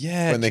 like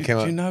when they came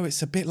out. Do you know,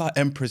 it's a bit like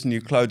Emperor's New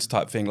Clothes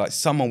type thing. Like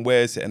someone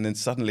wears it and then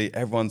suddenly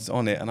everyone's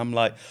on it. And I'm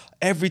like,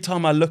 every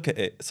time I look at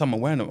it,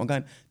 someone wearing them, I'm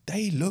going,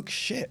 they look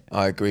shit.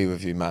 I agree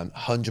with you, man.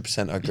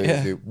 100% I agree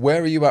with you.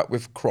 Where are you at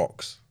with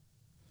Crocs?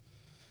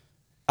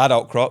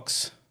 Adult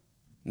Crocs.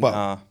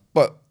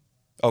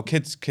 Well,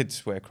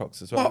 kids wear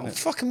Crocs as well. Well,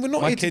 fucking, we're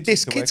not here to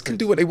diss. Kids can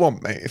do what they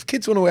want, mate. If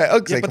kids want to wear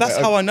Uggs, they but can that's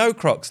wear how Uggs. I know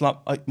Crocs.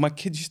 Like my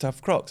kids used to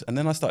have Crocs, and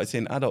then I started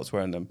seeing adults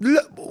wearing them.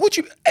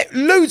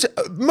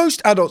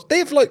 Most adults, they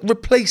have like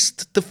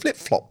replaced the flip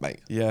flop,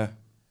 mate. Yeah.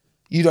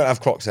 You don't have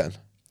Crocs then?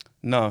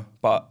 No,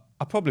 but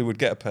I probably would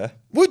get a pair.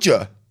 Would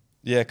you?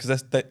 Yeah,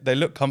 because they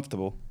look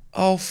comfortable.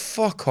 Oh,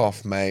 fuck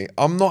off, mate.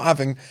 I'm not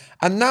having...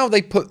 And now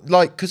they put,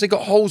 like... Because they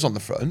got holes on the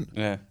front.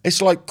 Yeah.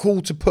 It's, like,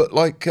 cool to put,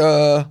 like,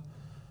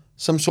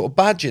 some sort of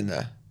badge in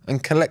there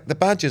and collect the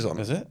badges on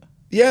it. Is it?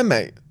 Yeah,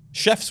 mate.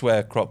 Chefs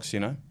wear Crocs, you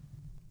know.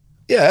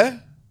 Yeah.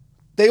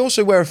 They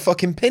also wear a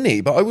fucking pinny,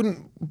 but I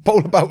wouldn't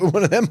bowl about with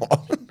one of them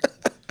on.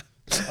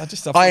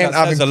 I ain't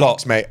having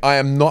Crocs, mate. I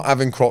am not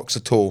having Crocs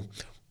at all.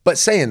 But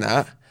saying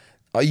that,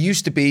 I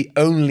used to be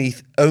only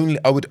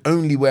I would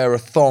only wear a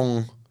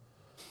thong.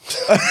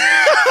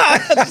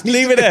 Just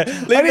leave it there.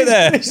 Leave it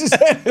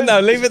there. No,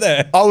 leave it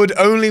there. I would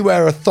only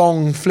wear a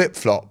thong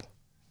flip-flop.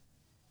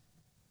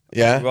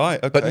 Yeah? Right,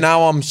 okay. But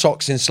now I'm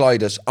socks and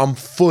sliders. I'm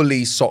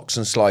fully socks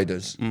and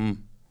sliders.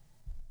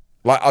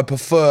 Like, I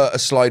prefer a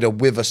slider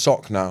with a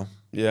sock now.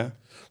 Yeah.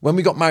 When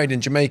we got married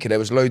in Jamaica, there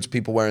was loads of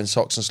people wearing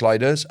socks and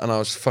sliders, and I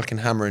was fucking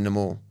hammering them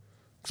all.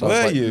 So I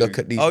was like, you? look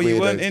at these Oh, weirdos. you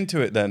weren't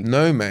into it then?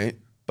 No, mate.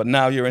 But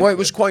now you're into Well, it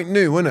was quite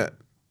new, wasn't it?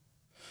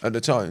 At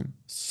the time.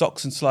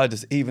 Socks and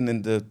sliders, even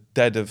in the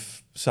dead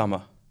of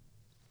summer.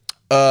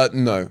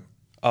 No.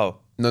 Oh,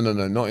 No,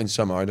 not in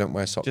summer. I don't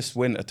wear socks. just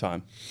winter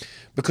time.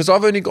 Because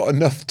I've only got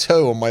enough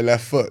toe on my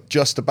left foot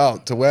just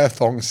about to wear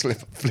thong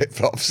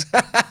flip-flops.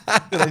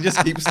 They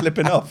just keep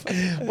slipping off.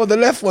 Well, the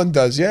left one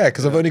does, yeah,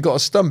 because I've only got a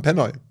stump, ain't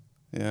I?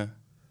 Yeah.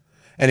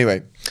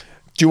 Anyway,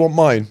 do you want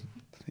mine?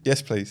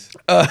 Yes, please.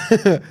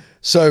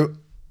 So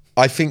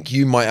I think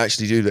you might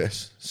actually do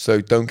this,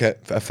 so don't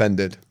get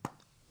offended.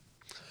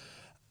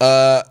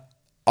 My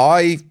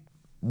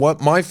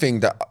thing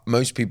that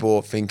most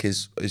people think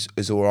is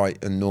all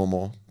right and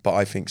normal, but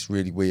I think's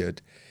really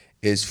weird,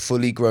 is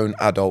fully grown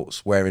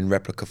adults wearing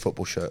replica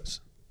football shirts.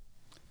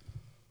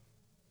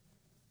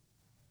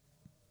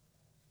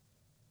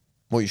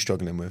 What are you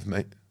struggling with,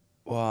 mate?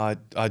 Well,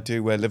 I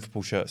do wear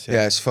Liverpool shirts.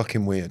 Yeah, it's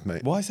fucking weird,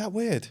 mate. Why is that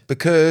weird?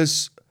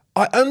 Because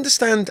I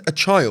understand a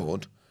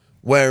child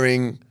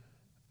wearing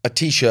a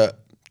t-shirt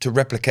to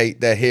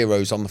replicate their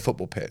heroes on the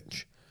football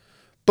pitch,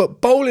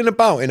 but bowling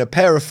about in a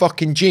pair of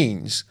fucking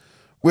jeans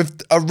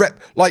with a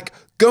like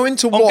going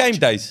to On watch game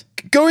days?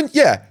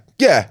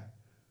 yeah.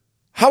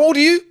 How old are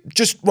you?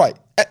 Just right.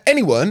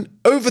 Anyone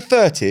over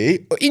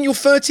 30, in your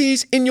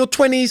 30s, in your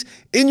 20s,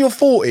 in your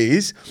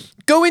 40s,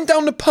 going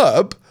down the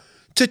pub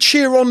to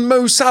cheer on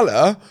Mo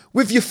Salah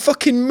with your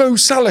fucking Mo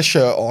Salah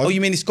shirt on. Oh,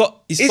 you mean it's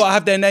got to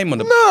have their name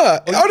on it? No,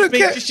 I don't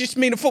care. Just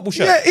mean a football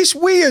shirt. Yeah, it's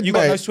weird, You mate.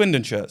 got no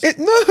Swindon shirts?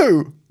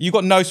 No. You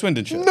got no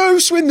Swindon shirts? No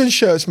Swindon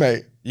shirts,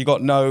 mate. You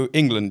got no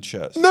England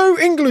shirts? No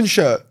England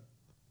shirt.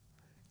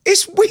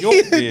 It's weird,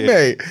 weird.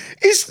 mate.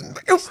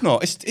 It's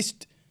not. It's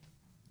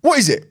What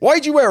is it? Why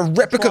do you wear a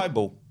replica?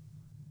 tribal.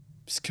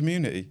 It's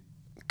community.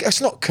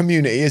 It's not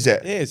community, is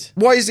it? It is.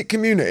 Why is it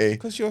community?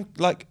 Because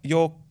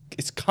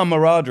it's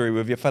camaraderie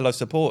with your fellow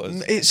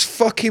supporters. It's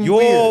fucking You're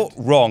weird.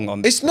 wrong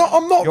on this. It's not.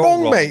 I'm not You're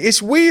wrong, mate.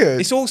 It's weird.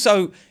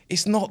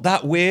 It's not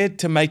that weird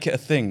to make it a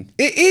thing.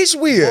 It is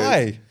weird.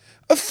 Why?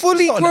 A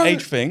fully It's not grown an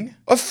age thing.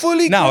 A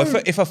fully Now,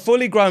 grown. if a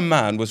fully grown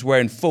man was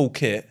wearing full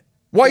kit,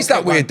 Why is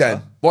that weird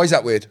then? Why is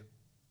that weird?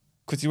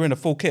 because you're in a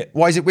full kit,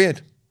 Why is it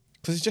weird?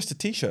 because it's just a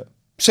t-shirt.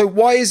 So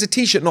why is a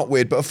t-shirt not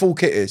weird, but a full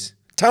kit is?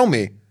 Tell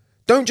me.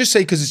 Don't just say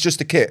because it's just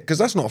a kit, because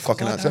that's not a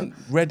fucking I answer. don't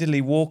readily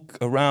walk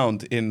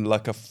around in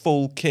like a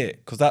full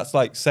kit, because that's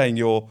like saying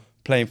you're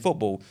playing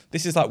football.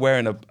 This is like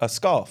wearing a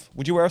scarf.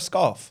 Would you wear a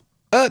scarf?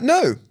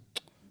 No.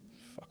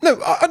 No,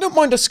 I don't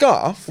mind a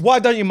scarf. Why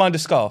don't you mind a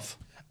scarf?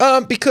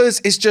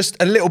 Because it's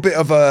just a little bit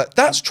of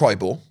that's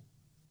tribal.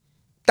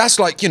 That's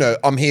like,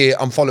 I'm here,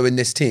 I'm following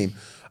this team.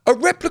 A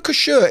replica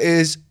shirt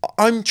is,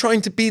 I'm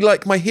trying to be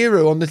like my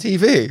hero on the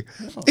TV.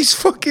 Oh. It's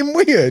fucking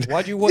weird.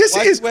 Why do you Yes,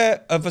 it is.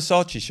 wear a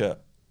Versace shirt?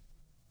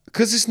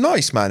 Because it's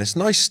nice, man. It's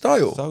nice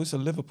style. So it's a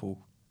Liverpool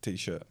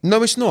t-shirt.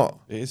 No, it's not.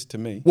 It is to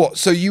me. What?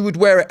 So you would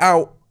wear it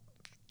out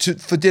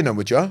for dinner,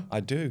 would you? I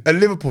do. A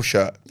Liverpool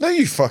shirt? No,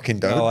 you fucking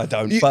don't. No, I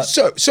don't, You- but-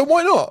 so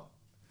why not?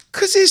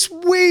 Because it's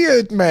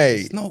weird,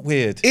 mate. It's not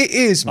weird. It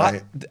is,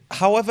 mate.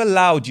 However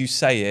loud you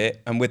say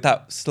it, and with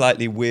that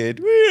slightly weird,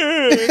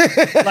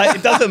 like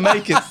it doesn't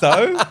make it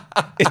so.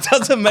 It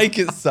doesn't make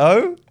it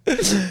so.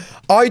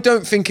 I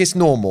don't think it's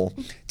normal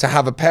to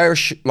have a pair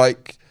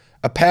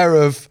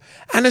of,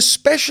 and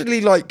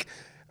especially like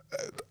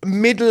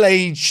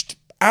middle-aged,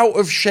 out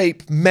of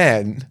shape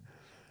men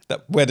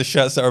That wear the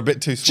shirts that are a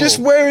bit too small. just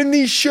wearing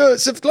these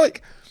shirts of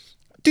like.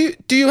 Do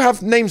you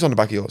have names on the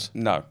back of yours?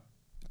 No.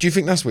 Do you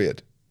think that's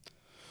weird?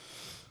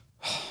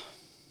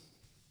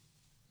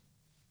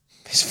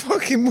 It's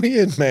fucking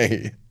weird,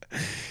 mate.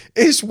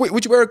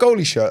 Would you wear a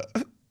goalie shirt?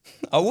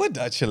 I would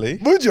actually.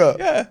 Would you?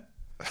 Yeah.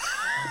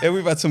 Yeah,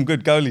 we've had some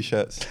good goalie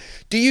shirts.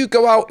 Do you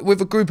go out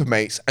with a group of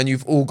mates and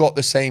you've all got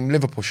the same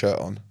Liverpool shirt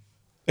on?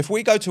 If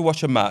we go to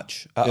watch a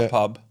match at Yeah. a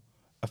pub,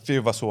 a few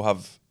of us will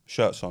have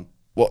shirts on.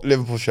 What,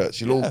 Liverpool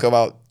shirts? You'll all go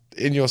out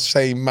in your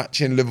same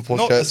matching Liverpool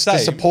Not the shirts to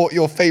same. support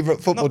your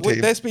favourite football team.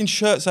 There's been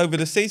shirts over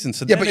the season.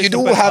 So Yeah, then but it's you'd a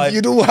all bit have like-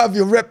 you'd all have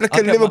your replica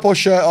I'll get Liverpool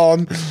shirt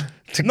on,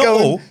 Not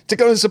all. To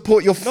go and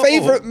support your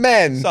favourite all.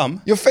 men,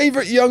 Some. your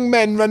favourite young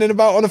men running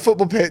about on a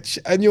football pitch,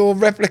 and you're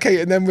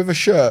replicating them with a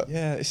shirt.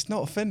 Yeah, it's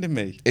not offending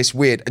me. It's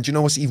weird. And do you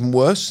know what's even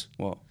worse?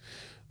 What?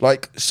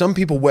 Like, some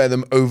people wear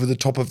them over the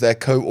top of their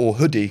coat or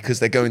hoodie because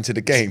they're going to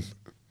the game.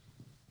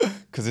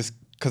 Because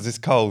it's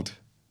cold.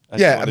 And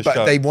Yeah,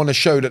 but they want to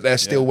show that they're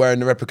still wearing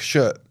the replica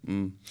shirt.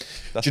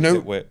 That's do you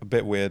know, a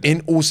bit weird.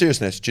 In all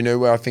seriousness, do you know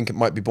where I think it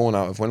might be born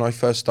out of? When I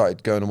first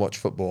started going to watch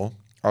football,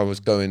 I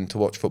was going to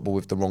watch football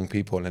with the wrong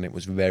people, and it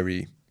was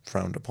very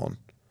frowned upon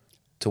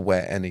to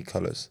wear any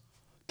colours.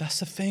 That's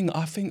the thing.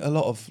 I think a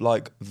lot of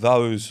like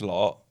those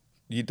lot,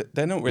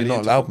 they're not really You're not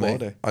into allowed, football,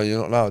 mate. are they? Oh, you're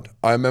not allowed.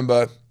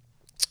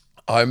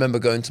 I remember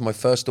going to my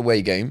first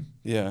away game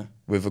Yeah.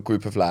 with a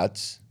group of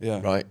lads.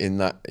 Yeah. Right in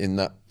that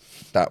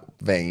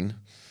vein,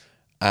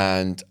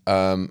 and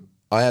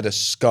I had a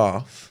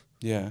scarf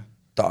Yeah.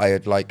 that I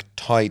had like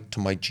tied to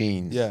my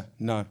jeans. Yeah.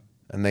 No.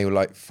 And they were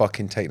like,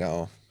 "Fucking take that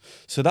off."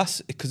 So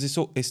that's because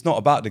it's not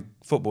about the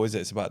football, is it?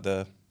 It's about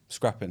the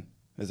scrapping,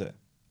 is it?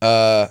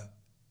 Yeah.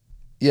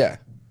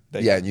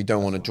 There you Yeah, go. and you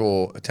don't want to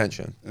draw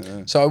attention.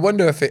 So I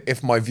wonder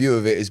if my view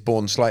of it is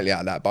born slightly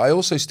out of that, but I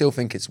also still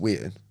think it's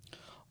weird.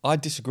 I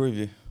disagree with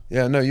you.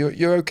 Yeah, no,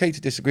 you're okay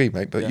to disagree,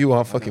 mate, but you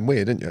are fucking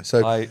weird, aren't you?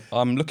 So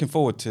I'm looking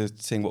forward to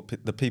seeing what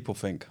the people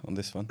think on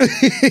this one.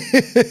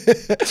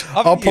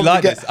 I'll you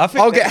like this. I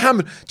think I'll get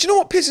hammered. Do you know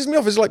what pisses me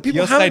off? Is like people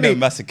You're hammer me,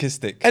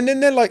 sadomasochistic. and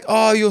then they're like,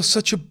 "Oh, you're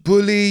such a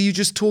bully. You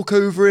just talk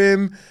over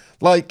him.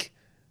 Like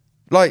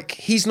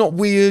he's not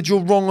weird.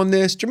 You're wrong on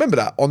this." Do you remember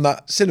that on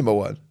that cinema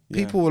one?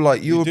 People were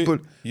like, "You're a bully,"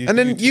 and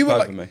then you were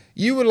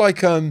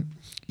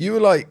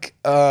like,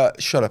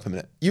 shut up a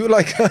minute. You were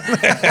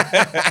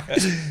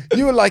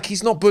like,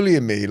 he's not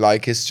bullying me.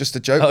 Like, it's just a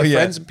joke with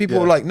friends. And people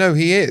were like, no,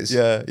 he is.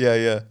 Yeah.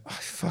 I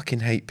fucking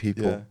hate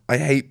people. Yeah. I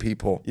hate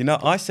people. You know,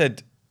 I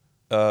said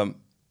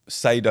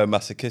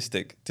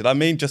sadomasochistic. Did I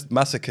mean just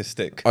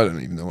masochistic? I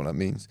don't even know what that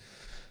means.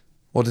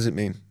 What does it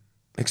mean?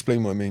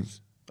 Explain what it means.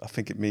 I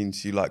think it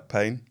means you like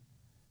pain.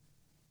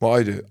 What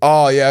I do?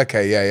 Oh, yeah,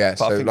 okay, yeah. But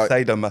So I think like,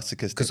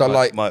 sadomasochistic because I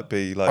like, might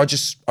be like...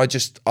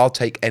 I'll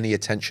take any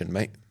attention,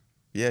 mate.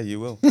 Yeah, you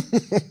will.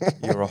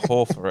 You're a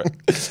whore for it.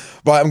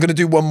 Right, I'm going to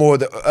do one more.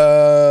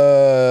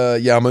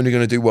 I'm only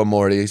going to do one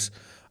more of these.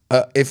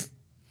 I'm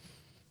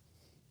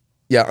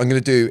going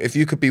to do, if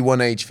you could be one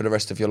age for the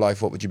rest of your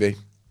life, what would you be?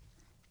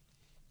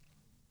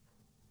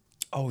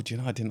 Oh, do you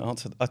know I didn't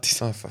answer? Oh,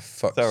 for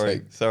fuck's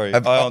sake. Sorry.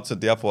 I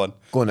answered the other one.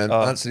 Go on then,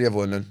 answer the other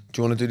one then.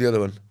 Do you want to do the other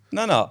one?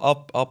 No,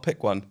 I'll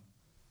pick one.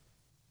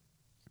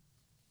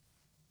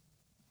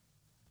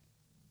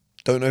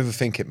 Don't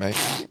overthink it, mate.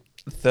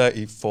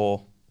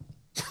 34.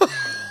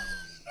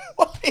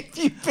 Why did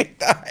you pick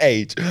that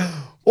age?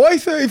 Why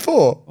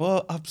 34?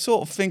 Well, I'm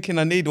sort of thinking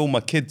I need all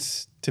my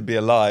kids to be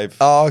alive.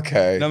 Oh,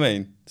 okay. You know what I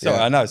mean? Sorry,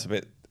 Yeah. I know it's a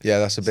bit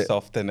That's a bit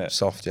soft, isn't it?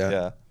 soft, yeah.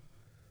 Yeah.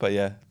 But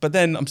yeah. But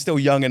then I'm still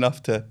young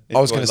enough to... I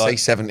was going to enjoy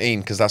say life.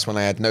 17 because that's when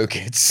I had no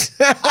kids.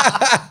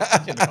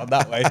 Shouldn't have gone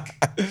that way.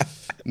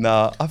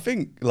 Nah, I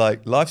think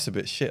like life's a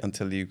bit shit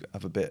until you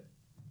have a bit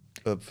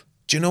of...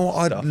 Do you know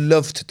what Stuff. I'd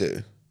love to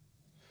do?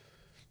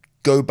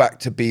 Go back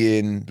to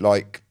being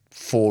like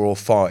 4 or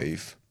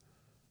 5,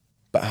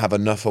 but have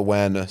enough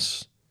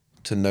awareness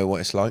to know what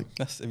it's like.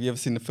 Have you ever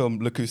seen the film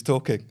Look Who's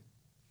Talking?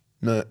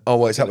 No. Oh,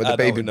 what is that with the adult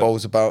baby in a-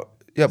 bowls about?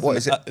 Yeah, what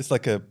is it? It's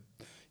like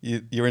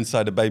you're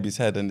inside a baby's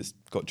head and it's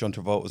got John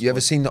Travolta's You ever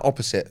voice. seen the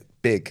opposite?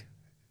 Big.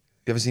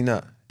 You ever seen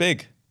that?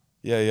 Big?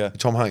 Yeah.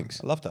 Tom Hanks.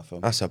 I love that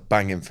film. That's a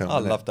banging film. I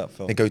isn't it? love that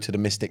film. They go to the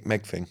Mystic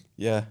Meg thing.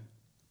 Yeah.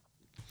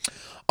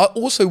 I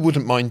also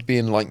wouldn't mind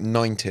being like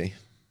 90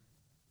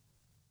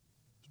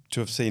 To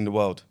have seen the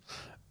world.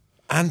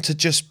 and to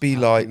just be I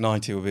like, think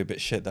 90 would be a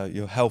bit shit though.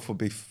 Your health would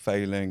be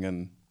failing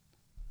and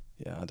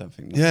yeah, I don't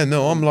think. yeah,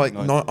 no, I'm like,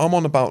 90. I'm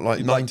on about like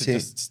You'd like to 90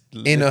 just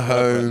in a live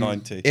forever at home.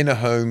 90. In a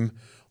home.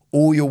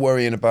 All you're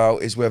worrying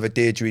about is whether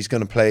Deirdre's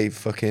going to play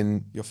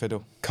fucking Your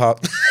fiddle. cut.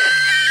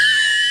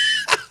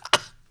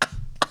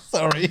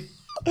 Sorry.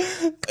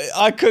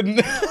 I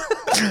couldn't.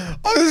 I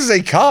was going to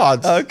say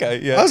cards. Okay,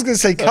 yeah. I was going to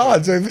say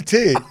cards over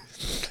tea.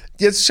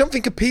 There's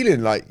something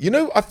appealing, like, you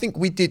know, I think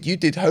you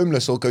did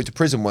homeless or go to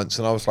prison once,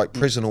 and I was like,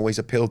 prison always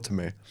appealed to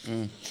me.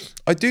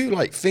 I do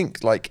like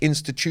think like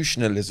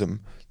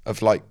institutionalism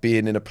of like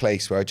being in a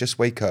place where I just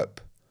wake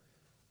up,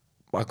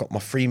 I got my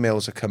 3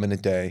 meals a come in a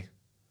day,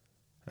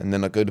 and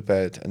then I go to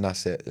bed and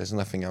that's it. There's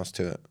nothing else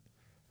to it.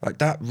 Like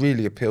that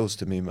really appeals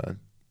to me, man.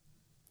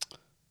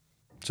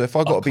 So if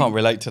I got to can't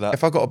relate to that.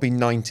 If I got to be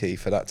 90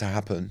 for that to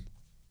happen,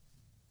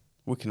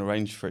 We can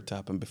arrange for it to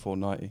happen before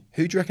 90.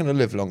 who do you reckon will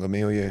live longer,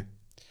 me or you?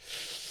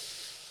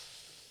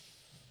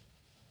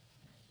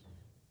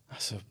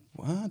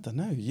 I don't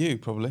know. You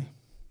probably.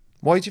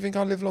 Why do you think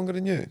I'll live longer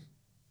than you?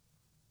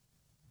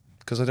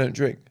 Because I don't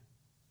drink.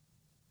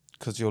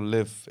 Because you'll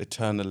live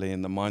eternally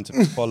in the minds of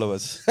your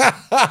followers.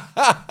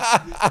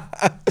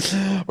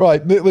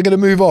 Right, we're going to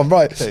move on.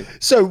 Right. Okay.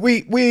 So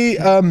we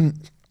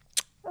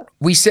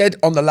said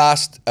on the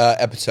last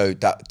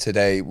episode that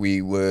today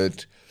we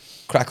would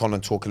crack on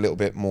and talk a little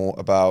bit more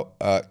about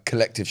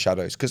collective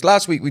shadows. Because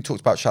last week we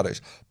talked about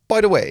shadows.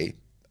 By the way,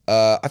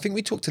 I think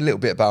we talked a little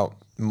bit about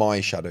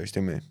my shadows,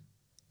 didn't we?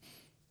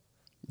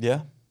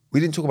 Yeah, We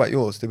didn't talk about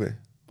yours, did we?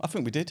 I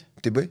think we did.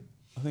 Did we?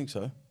 I think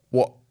so.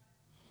 What?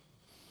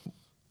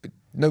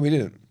 No, we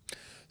didn't.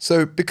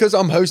 So because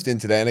I'm hosting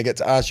today and I get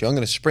to ask you, I'm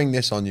going to spring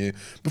this on you.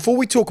 Before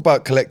we talk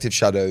about collective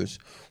shadows,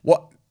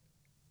 what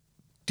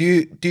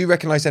do you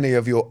recognize any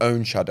of your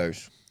own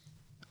shadows?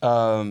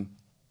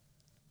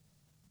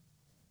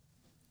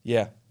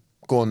 Yeah,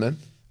 Go on then.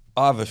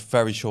 I have a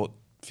very short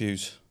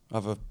fuse. I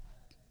have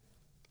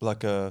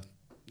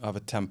a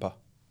temper.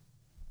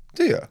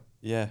 Do you?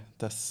 Yeah,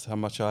 that's how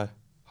much I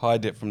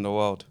hide it from the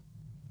world.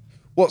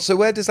 What? So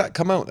where does that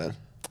come out then?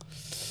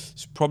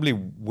 It's probably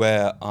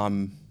where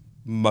I'm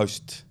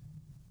most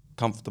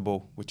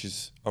comfortable, which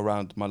is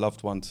around my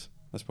loved ones.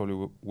 That's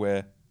probably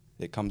where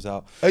it comes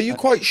out. Are you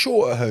quite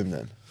short at home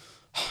then?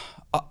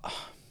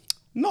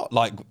 Not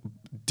like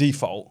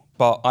default,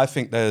 but I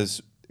think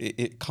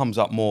it comes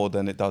up more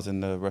than it does in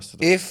the rest of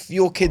the. If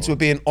your kids were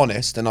being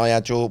honest, and I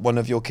had one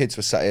of your kids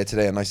was sat here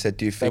today, and I said,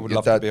 "Do you They think would your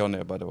love dad? to be on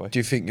it, by the way. Do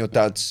you think your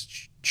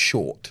dad's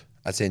short?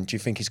 As in, do you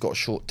think he's got a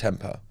short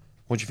temper?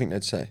 What do you think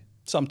they'd say?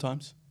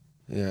 Sometimes.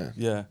 Yeah.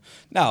 Yeah.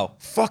 Now,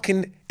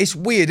 Fucking, it's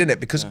weird, isn't it?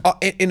 Because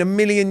in a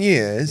million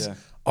years, Yeah.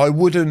 I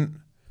wouldn't.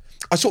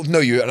 I sort of know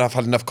you, and I've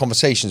had enough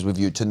conversations with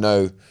you to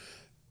know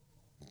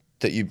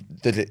that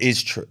it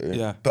is true.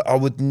 Yeah. But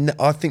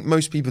I think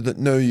most people that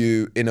know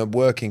you in a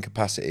working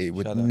capacity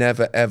would Shut up.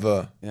 never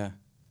yeah.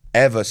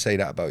 ever say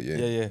that about you.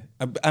 Yeah,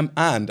 yeah.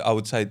 And I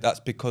would say that's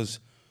because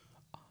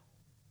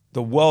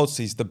the world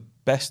sees the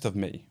best of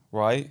me,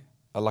 right?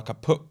 I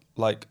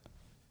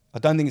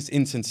don't think it's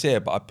insincere,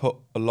 but I put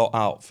a lot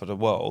out for the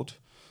world.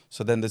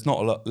 So then there's not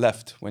a lot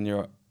left when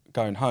you're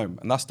going home.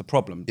 And that's the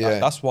problem. Yeah.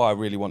 That's why I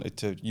really wanted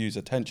to use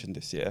attention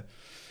this year.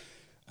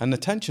 And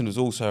attention was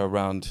also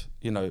around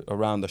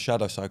the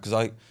shadow side. Because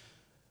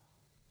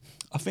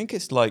I think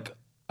it's like,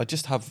 I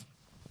just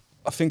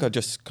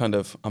kind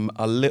of, I'm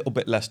a little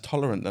bit less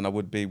tolerant than I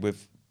would be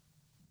with,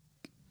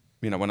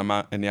 when I'm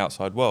out in the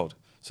outside world.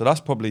 So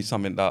that's probably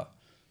something that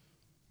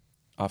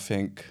I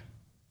think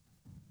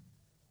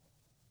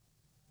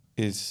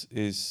is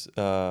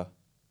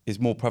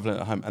more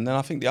prevalent at home. And then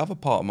I think the other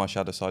part of my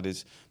shadow side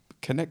is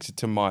connected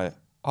to my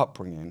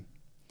upbringing.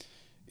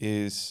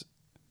 Is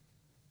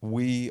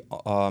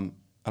and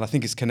I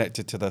think it's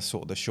connected to the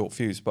sort of the short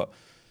fuse, but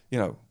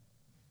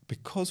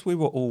because we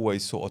were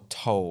always sort of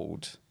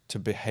told to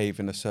behave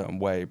in a certain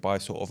way by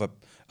sort of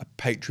a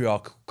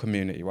patriarchal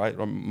community, right?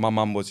 My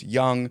mum was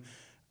young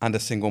and a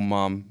single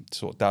mum,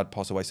 sort of dad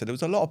passed away. So there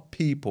was a lot of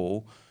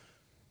people,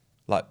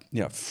 like,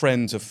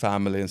 friends of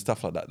family and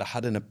stuff like that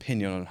had an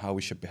opinion on how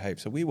we should behave.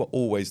 So we were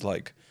always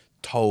like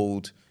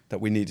told that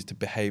we needed to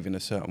behave in a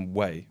certain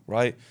way,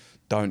 right?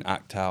 Don't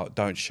act out,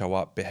 don't show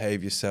up,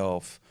 behave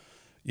yourself,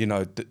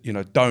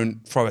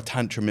 don't throw a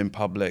tantrum in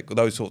public,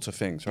 those sorts of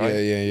things, right?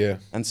 Yeah.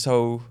 And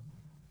so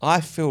I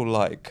feel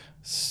like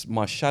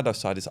my shadow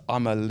side is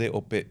I'm a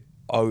little bit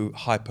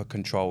hyper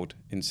controlled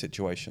in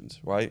situations,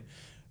 right?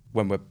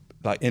 When we're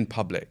like in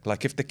public,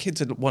 like if the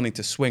kids are wanting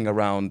to swing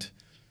around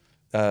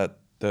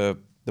the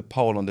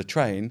pole on the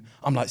train,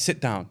 I'm like, sit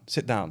down,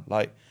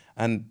 like,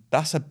 and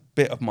that's a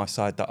bit of my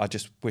side that I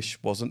just wish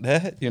wasn't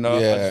there,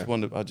 Yeah.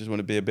 I just want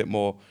to be a bit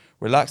more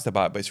relaxed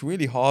about it, but it's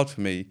really hard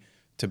for me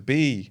to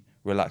be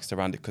relaxed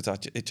around it because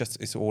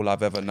it's all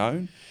I've ever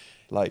known.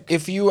 Like,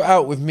 If you were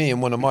out with me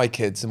and one of my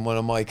kids, and one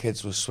of my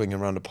kids was swinging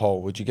around a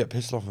pole, would you get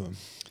pissed off with him?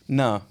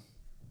 no,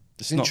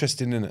 It's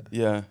interesting, isn't it?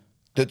 yeah,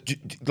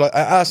 Like I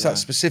asked Yeah. that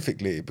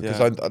specifically because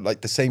Yeah. I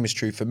like the same is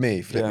true for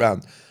me. Flip Yeah.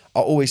 round. I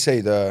always say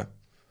the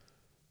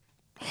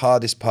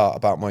hardest part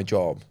about my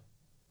job,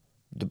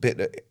 the bit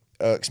that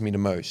irks me the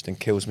most and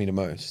kills me the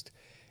most,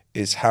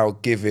 is how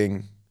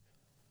giving,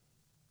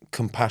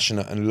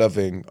 compassionate and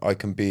loving I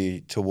can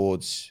be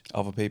towards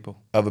other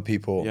people, other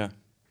people, yeah,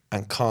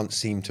 and can't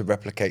seem to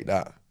replicate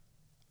that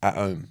at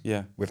home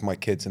yeah. with my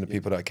kids and the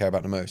people that I care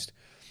about the most.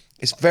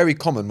 It's very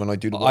common when I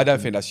do the work. I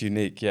don't think that's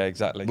unique. Yeah,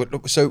 exactly.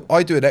 So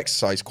I do an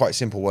exercise, quite a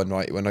simple one,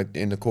 right? When I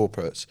in the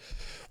corporates,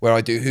 where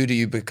I do who do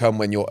you become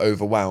when you're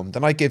overwhelmed,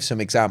 and I give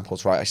some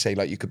examples, right? I say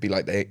like you could be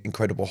like the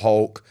Incredible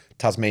Hulk,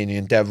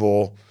 Tasmanian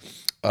Devil,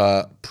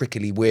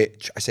 prickly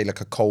witch. I say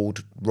like a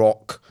cold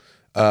rock,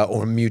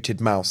 or a muted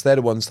mouse. They're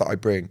the ones that I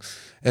bring,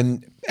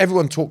 and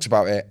everyone talks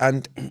about it,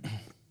 and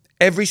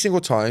every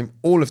single time,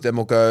 all of them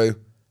will go.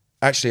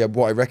 Actually,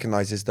 what I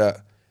recognise is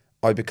that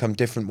I become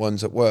different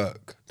ones at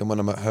work than when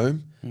I'm at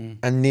home.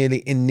 And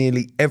in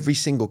nearly every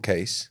single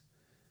case,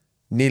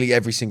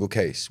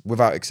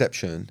 without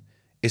exception,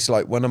 it's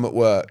like when I'm at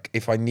work,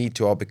 if I need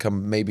to, I'll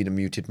become maybe the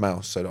muted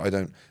mouse so that I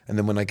don't, and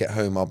then when I get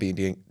home, I'll be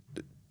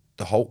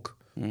the Hulk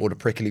or the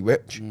prickly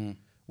witch.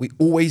 We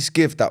always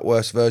give that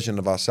worst version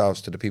of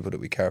ourselves to the people that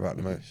we care about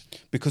the most.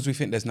 Because we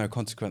think there's no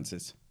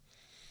consequences.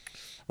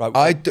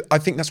 Right. I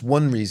think that's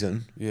one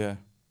reason. Yeah.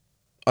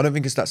 I don't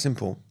think it's that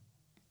simple.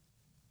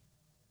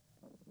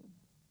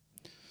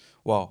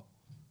 Well,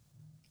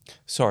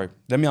 sorry,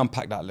 let me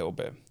unpack that a little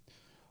bit.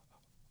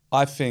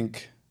 I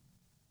think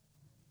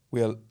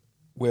we're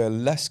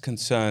less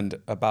concerned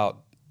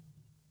about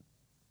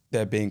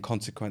there being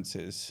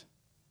consequences,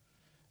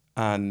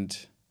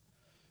 and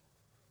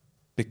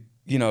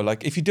you know,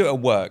 like if you do it at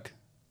work,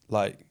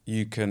 like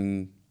you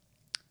can,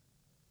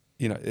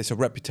 you know, it's a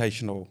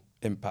reputational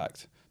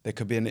impact. There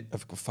could be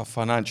a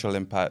financial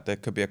impact. There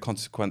could be a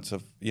consequence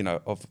of, you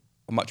know, of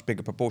a much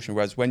bigger proportion.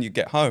 Whereas when you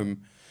get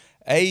home,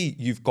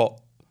 you've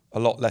got a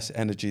lot less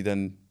energy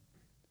than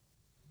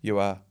you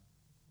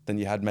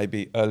had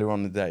maybe earlier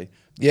on in the day.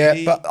 Yeah,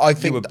 B, but I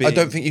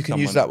don't think you can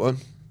use that someone-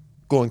 one.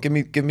 Go on, give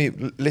me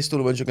list all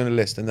the ones you're going to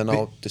list, and then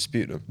I'll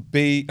dispute them.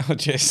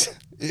 Cheers.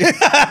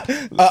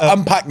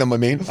 Unpack them. I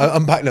mean,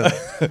 unpack them,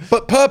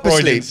 but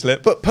purposely. Freudian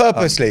slip. But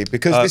purposely,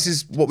 because this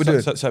is what we're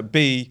doing. So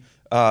B,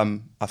 I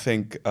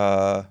think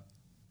the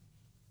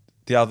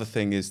other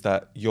thing is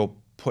that you're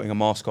putting a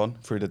mask on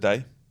through the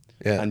day,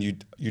 and you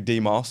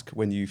demask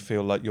when you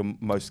feel like you're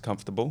most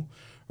comfortable,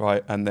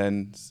 right? And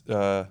then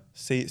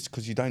C, it's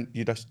because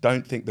you just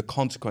don't think the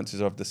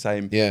consequences are of the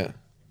same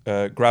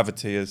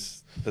gravity as.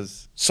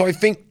 So I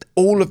think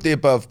all of the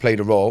above played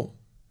a role.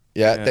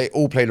 Yeah, they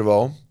all played a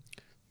role.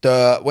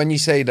 When you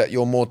say that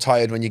you're more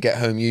tired when you get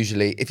home,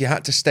 usually, if you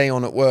had to stay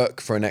on at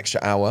work for an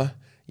extra hour,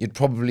 you'd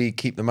probably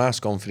keep the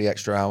mask on for the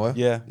extra hour.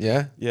 Yeah.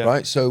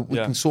 Right. So we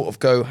can sort of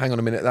go, hang on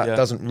a minute, that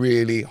doesn't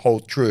really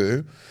hold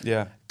true.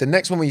 Yeah. The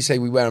next one, when you say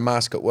we wear a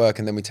mask at work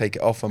and then we take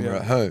it off when we're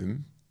at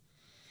home,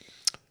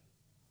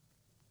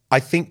 I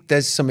think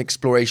there's some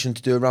exploration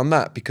to do around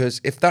that, because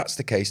if that's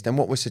the case, then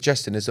what we're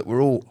suggesting is that we're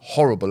all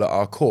horrible at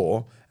our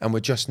core and we're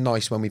just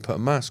nice when we put a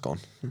mask on.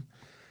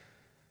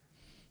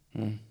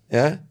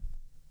 Yeah?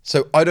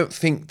 So I don't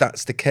think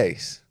that's the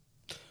case.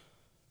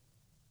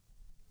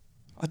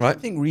 I don't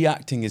think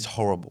reacting is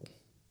horrible.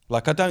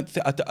 Like I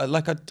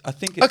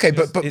think it's okay,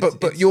 just,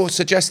 but you're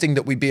suggesting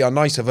that we be our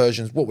nicer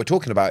versions. What we're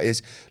talking about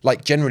is,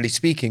 like, generally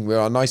speaking, we're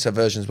our nicer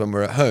versions when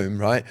we're at home,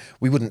 right?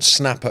 We wouldn't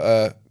snap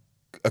at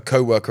a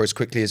co-worker as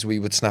quickly as we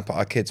would snap at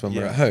our kids when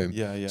we're at home.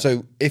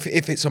 So if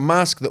it's a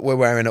mask that we're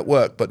wearing at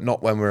work but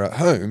not when we're at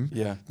home,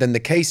 then the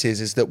case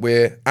is that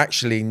we're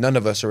actually, none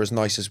of us are as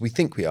nice as we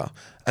think we are.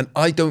 And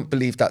I don't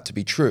believe that to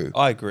be true.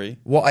 I agree.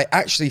 What I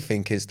actually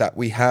think is that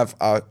we have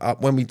our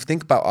when we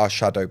think about our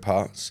shadow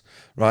parts,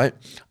 right?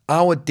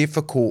 Our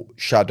difficult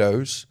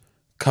shadows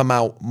come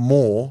out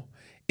more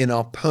in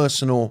our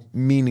personal,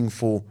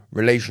 meaningful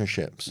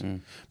relationships.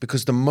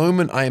 Because the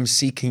moment I am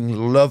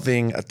seeking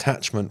loving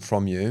attachment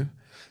from you,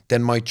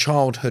 then my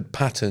childhood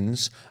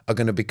patterns are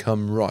going to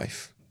become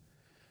rife.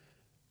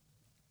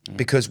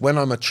 Because when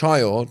I'm a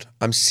child,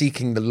 I'm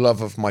seeking the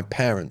love of my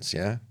parents,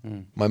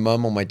 my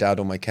mum or my dad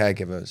or my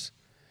caregivers.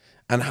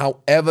 And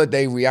however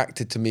they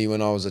reacted to me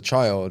when I was a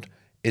child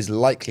is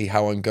likely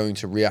how I'm going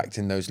to react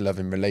in those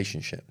loving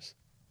relationships.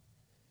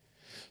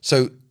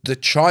 So the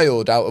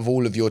child out of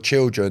all of your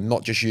children,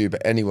 not just you,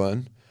 but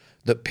anyone,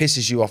 that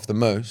pisses you off the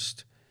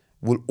most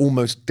will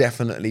almost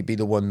definitely be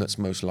the one that's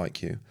most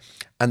like you.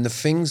 And the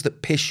things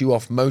that piss you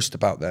off most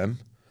about them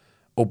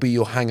will be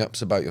your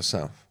hang-ups about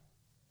yourself.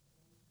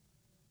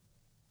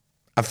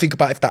 And think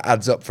about if that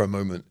adds up for a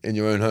moment in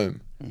your own home.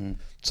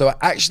 So I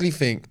actually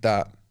think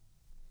that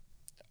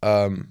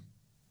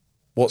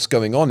what's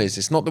going on is,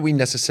 it's not that we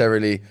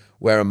necessarily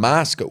wear a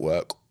mask at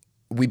work.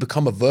 We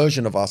become a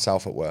version of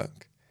ourselves at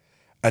work.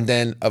 And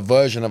then a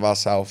version of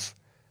ourselves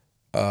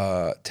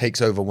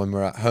takes over when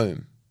we're at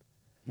home.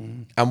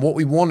 And what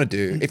we want to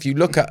do, if you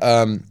look at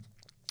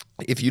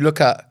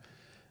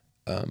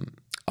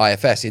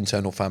IFS,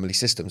 Internal Family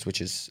Systems,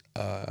 which is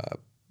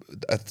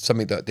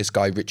something that this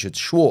guy Richard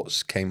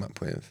Schwartz came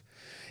up with,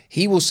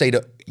 he will say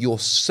that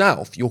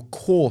yourself, your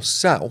core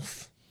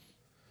self,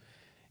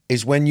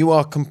 is when you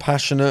are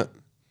compassionate,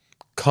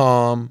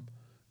 calm,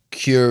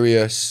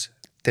 curious.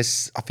 I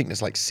think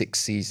there's like 6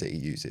 C's that he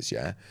uses,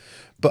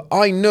 But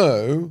I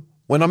know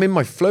when I'm in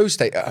my flow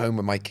state at home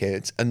with my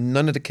kids and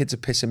none of the kids are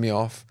pissing me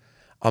off,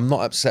 I'm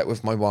not upset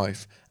with my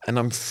wife, and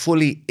I'm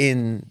fully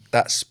in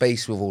that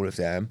space with all of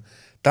them,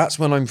 that's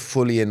when I'm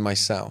fully in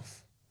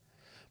myself.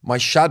 My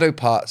shadow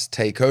parts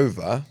take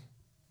over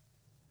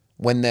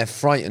when they're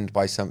frightened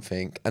by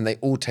something, and they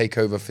all take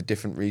over for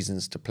different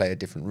reasons to play a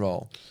different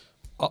role.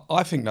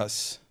 I think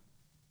that's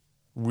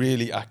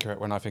really accurate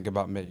when I think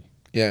about me.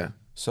 Yeah.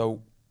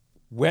 So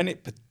when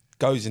it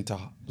goes into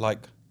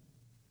like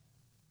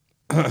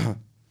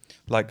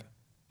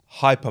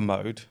hyper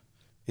mode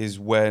is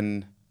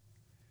when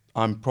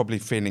I'm probably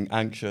feeling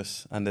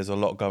anxious and there's a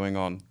lot going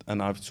on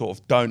and I sort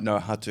of don't know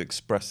how to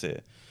express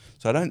it.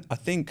 So I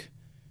think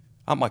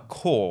at my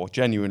core,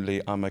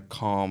 genuinely, I'm a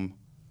calm,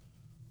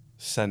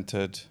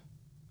 centered,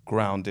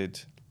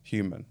 grounded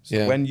human.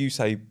 So when you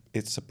say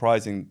it's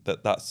surprising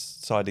that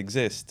side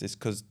exists, it's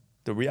because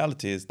the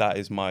reality is that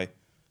is my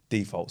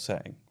default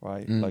setting,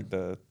 right? Like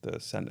the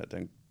centered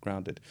and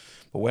grounded.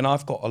 But when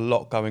I've got a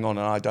lot going on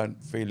and I don't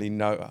really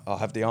know, I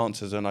have the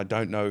answers and I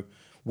don't know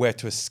where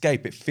to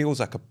escape, it feels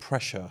like a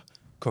pressure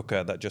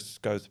cooker that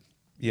just goes,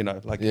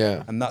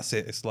 and that's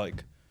it. It's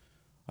like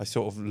I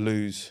sort of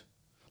lose.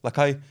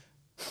 Like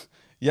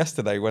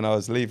yesterday when I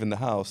was leaving the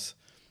house,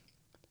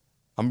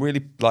 I'm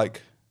really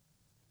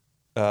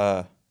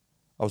I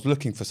was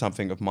looking for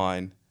something of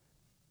mine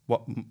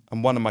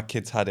and one of my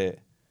kids had it,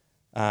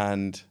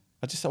 and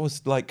I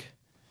was like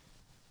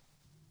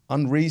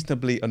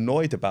unreasonably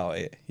annoyed about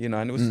it, you know.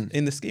 And it was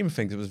in the scheme of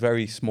things, it was a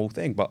very small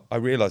thing, but I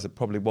realised that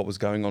probably what was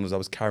going on is I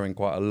was carrying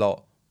quite a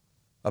lot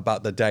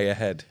about the day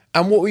ahead.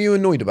 And what were you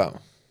annoyed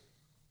about?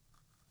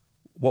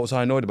 What was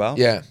I annoyed about?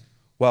 Yeah.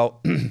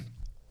 Well,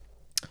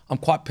 I'm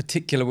quite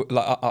particular.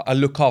 Like I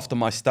look after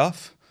my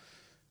stuff,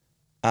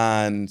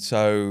 and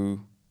so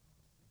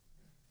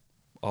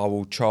I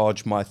will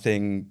charge my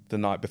thing the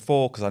night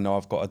before because I know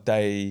I've got a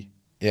day.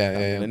 I'm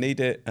gonna need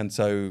it, and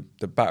so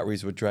the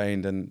batteries were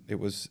drained, and it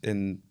was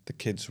in the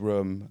kids'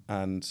 room,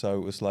 and so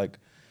it was like,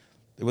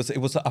 it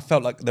was. I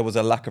felt like there was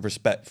a lack of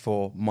respect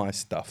for my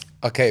stuff.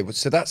 Okay,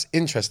 so that's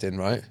interesting,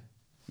 right?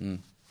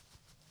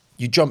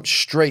 You jumped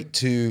straight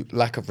to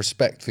lack of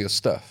respect for your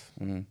stuff.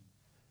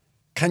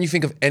 Can you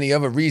think of any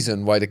other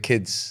reason why the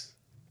kids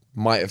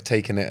might have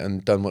taken it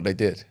and done what they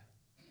did?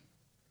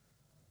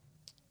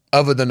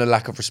 Other than a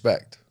lack of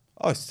respect?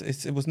 Oh,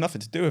 it was nothing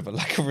to do with a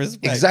lack of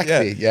respect.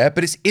 Exactly, yeah.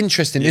 But it's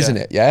interesting, isn't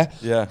it? Yeah.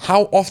 Yeah.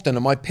 How often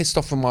am I pissed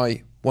off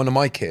with one of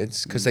my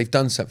kids because they've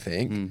done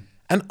something,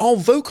 and I'll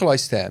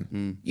vocalize to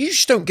them. You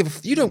just don't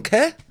you don't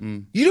care.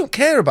 You don't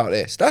care about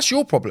this. That's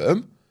your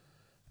problem.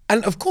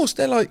 And of course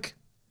they're like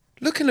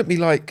looking at me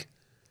like,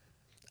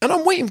 and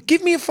I'm waiting.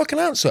 Give me a fucking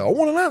answer. I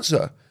want an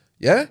answer.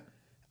 Yeah.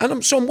 And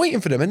I'm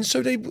waiting for them, and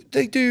so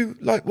they do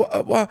like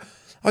what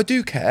I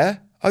do care.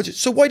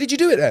 So why did you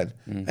do it then?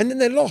 And then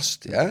they're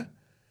lost. Yeah.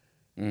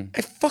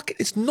 Hey, fuck it,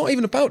 it's not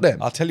even about them.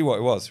 I'll tell you what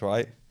it was,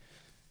 right?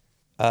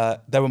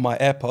 They were my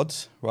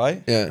AirPods,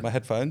 right? Yeah. My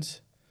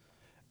headphones.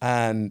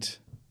 And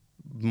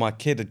my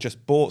kid had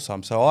just bought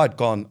some. So I'd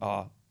gone,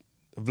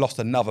 I've lost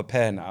another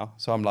pair now.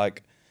 So I'm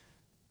like,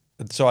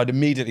 so I'd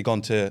immediately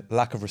gone to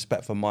lack of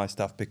respect for my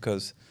stuff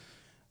because,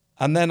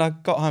 and then I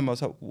got home, I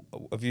was like,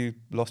 have you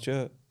lost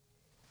your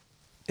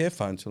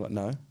earphones? They're like,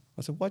 no.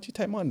 I said, why'd you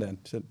take mine then?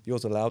 She said,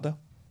 yours are louder.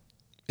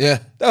 Yeah.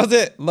 That was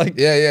it. Like,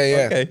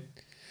 Yeah. Okay.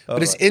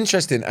 But it's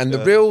interesting, and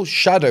the real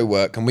shadow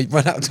work, and we've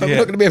run out of time. I'm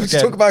not going to be able to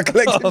talk about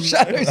collective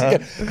shadows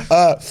again.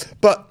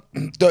 But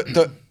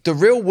the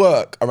real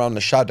work around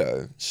the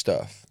shadow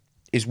stuff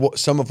is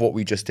some of what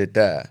we just did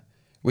there,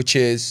 which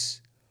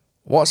is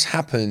what's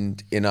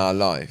happened in our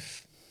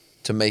life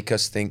to make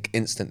us think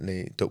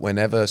instantly that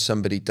whenever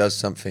somebody does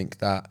something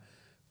that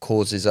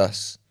causes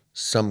us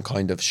some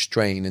kind of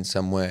strain in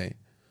some way,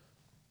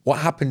 what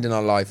happened in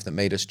our life that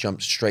made us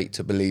jump straight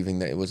to believing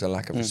that it was a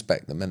lack of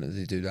respect that meant that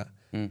they do that?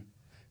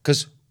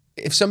 Because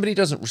if somebody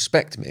doesn't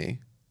respect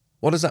me,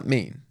 what does that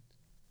mean?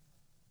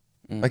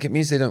 Like, it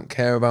means they don't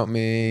care about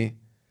me.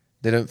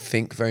 They don't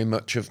think very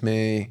much of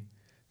me.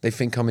 They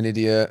think I'm an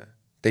idiot.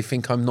 They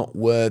think I'm not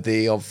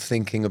worthy of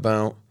thinking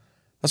about.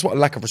 That's what a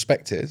lack of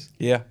respect is.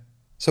 Yeah.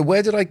 So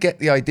where did I get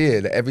the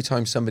idea that every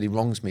time somebody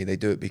wrongs me, they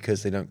do it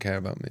because they don't care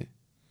about me?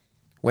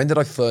 When did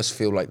I first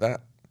feel like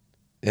that?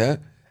 Yeah?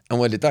 And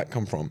where did that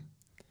come from?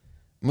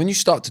 When you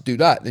start to do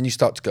that, then you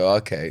start to go,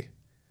 okay,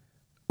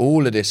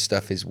 all of this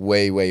stuff is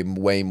way, way,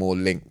 way more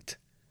linked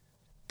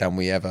than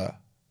we ever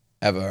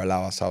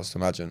allow ourselves to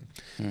imagine.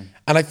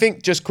 And I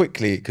think just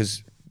quickly,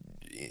 because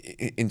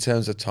in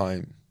terms of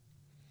time,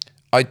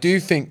 I do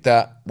think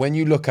that when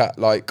you look at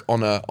like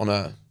on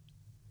a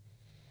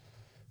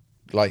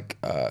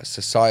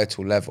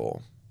societal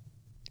level,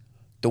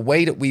 the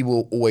way that we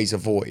will always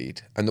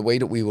avoid and the way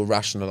that we will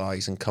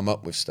rationalize and come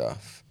up with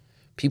stuff,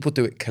 people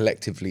do it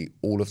collectively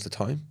all of the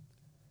time.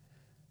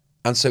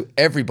 And so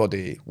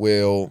everybody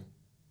will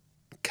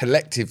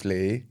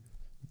collectively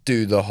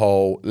do the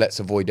whole let's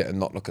avoid it and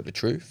not look at the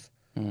truth,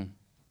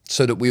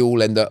 so that we all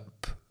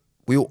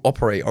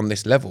operate on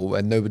this level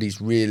where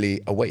nobody's really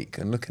awake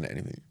and looking at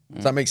anything.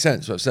 Does that make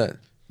sense what I've said?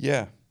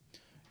 Yeah.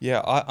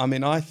 I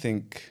mean, I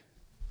think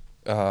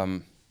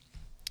the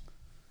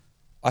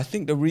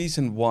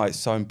reason why it's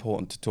so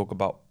important to talk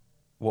about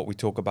what we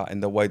talk about in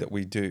the way that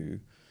we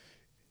do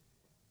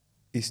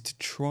is to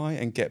try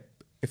and get,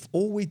 if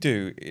all we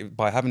do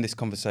by having this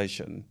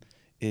conversation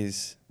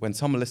is when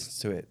someone listens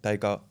to it, they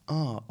go,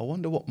 I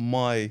wonder what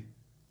my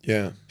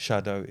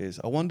shadow is.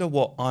 I wonder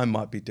what I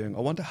might be doing. I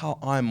wonder how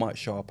I might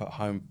show up at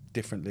home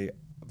differently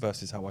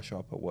versus how I show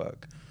up at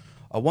work.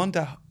 I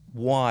wonder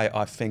why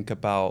I think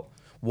about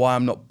why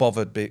I'm not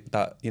bothered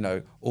that, you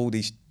know, all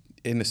these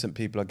innocent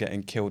people are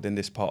getting killed in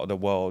this part of the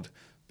world,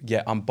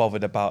 yet I'm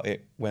bothered about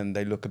it when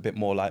they look a bit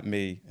more like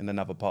me in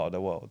another part of the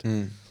world.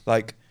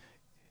 Like,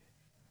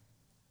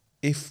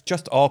 if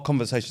just our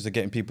conversations are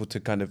getting people to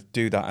kind of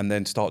do that and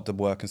then start the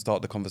work and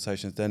start the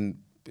conversations, then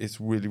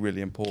it's really,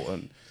 really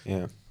important.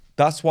 Yeah.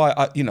 That's why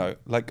I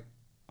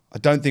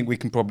don't think we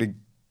can probably,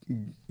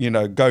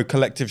 go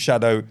collective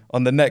shadow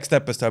on the next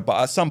episode,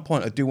 but at some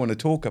point I do want to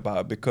talk about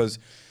it because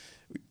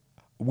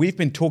we've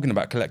been talking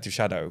about collective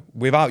shadow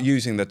without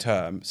using the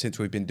term since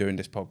we've been doing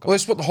this podcast. Well,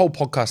 it's what the whole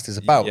podcast is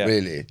about,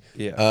 really.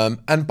 Yeah.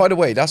 And by the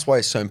way, that's why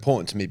it's so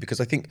important to me, because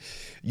I think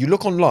you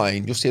look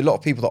online, you'll see a lot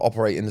of people that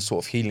operate in the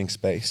sort of healing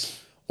space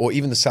or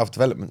even the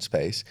self-development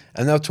space,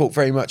 and they'll talk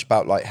very much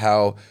about like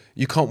how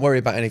you can't worry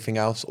about anything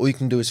else. All you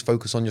can do is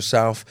focus on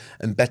yourself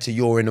and better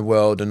your inner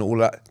world and all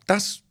that.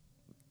 That's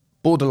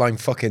borderline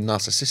fucking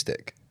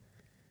narcissistic.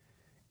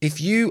 If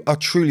you are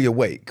truly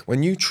awake,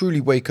 when you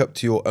truly wake up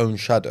to your own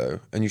shadow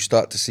and you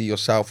start to see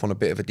yourself on a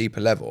bit of a deeper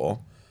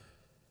level,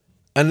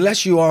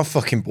 unless you are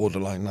fucking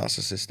borderline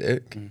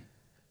narcissistic,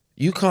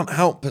 you can't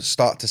help but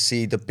start to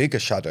see the bigger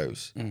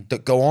shadows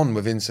that go on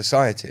within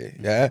society.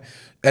 Yeah.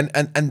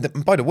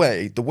 And by the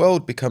way, the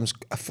world becomes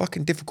a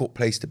fucking difficult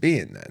place to be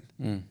in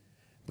then.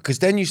 Because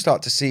then you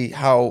start to see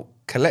how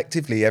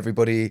collectively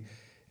everybody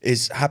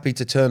is happy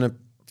to turn a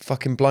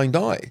fucking blind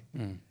eye.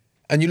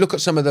 And you look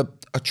at some of the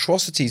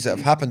atrocities that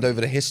have happened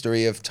over the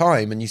history of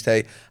time and you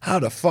say, how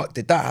the fuck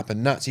did that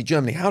happen? Nazi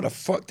Germany, how the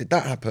fuck did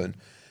that happen?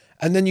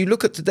 And then you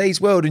look at today's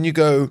world and you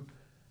go,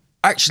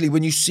 actually,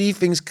 when you see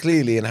things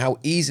clearly and how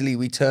easily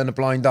we turn a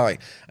blind eye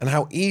and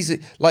how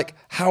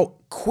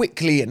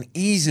quickly and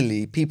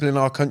easily people in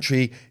our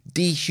country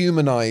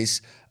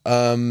dehumanize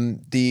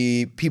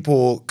the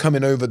people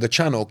coming over the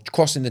channel,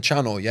 crossing the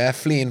channel,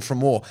 fleeing from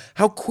war,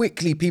 how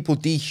quickly people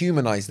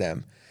dehumanize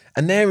them.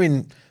 And they're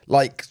in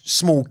like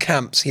small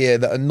camps here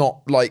that are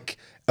not like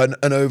an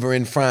over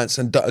in France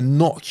and that are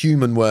not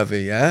human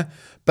worthy,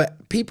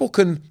 But people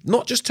can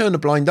not just turn a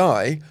blind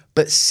eye,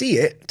 but see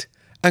it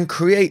and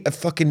create a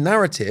fucking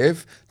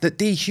narrative that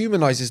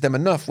dehumanizes them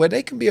enough where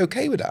they can be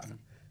okay with that.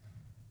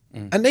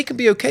 And they can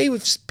be okay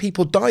with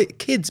people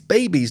kids,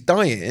 babies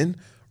dying,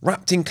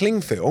 wrapped in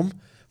cling film,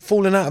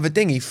 falling out of a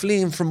dinghy,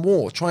 fleeing from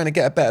war, trying to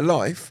get a better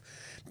life.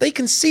 They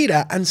can see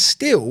that and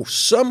still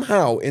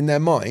somehow in their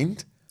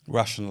mind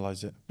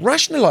Rationalize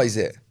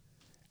it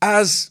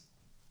as,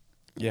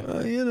 Yeah.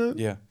 Do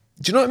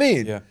you know what I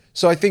mean? Yeah.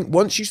 So I think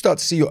once you start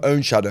to see your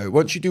own shadow,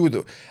 once you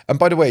do and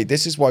by the way,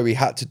 this is why we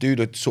had to do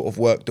the sort of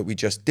work that we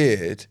just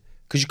did,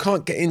 because you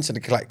can't get into the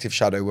collective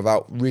shadow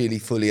without really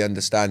fully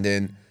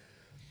understanding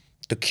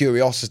the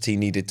curiosity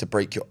needed to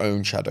break your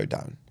own shadow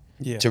down.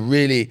 Yeah.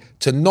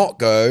 To not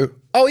go,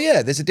 oh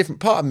yeah, there's a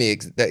different part of me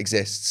that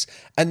exists.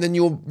 And then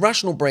your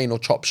rational brain will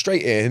chop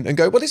straight in and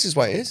go, well, this is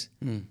what it is.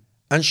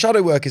 And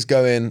shadow work is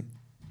going,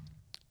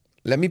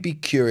 let me be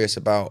curious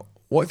about,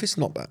 what if it's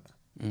not that?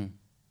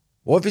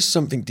 What if it's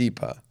something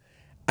deeper?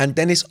 And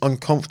then it's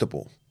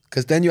uncomfortable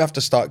because then you have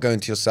to start going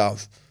to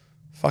yourself,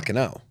 fucking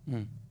hell.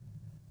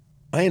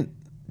 I ain't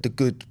the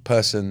good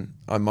person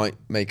I might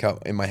make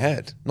out in my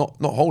head. Not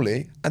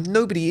wholly. And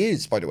nobody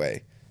is, by the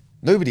way.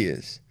 Nobody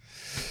is.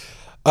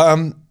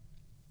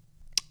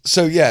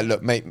 So yeah,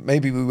 look, mate,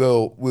 maybe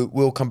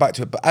we'll come back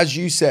to it. But as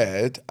you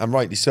said, and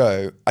rightly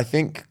so, I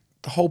think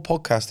the whole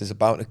podcast is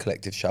about a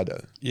collective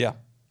shadow. Yeah.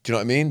 Do you know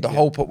what I mean?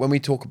 When we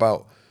talk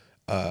about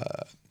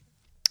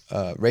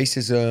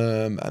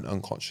racism and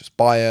unconscious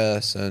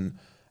bias and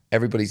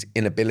everybody's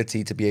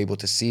inability to be able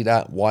to see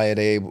that, why are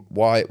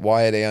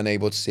they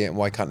unable to see it and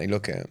why can't they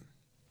look at it?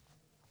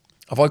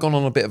 Have I gone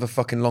on a bit of a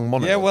fucking long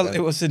monologue? Yeah, well, then?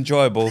 it was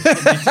enjoyable for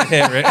me to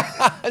hear it.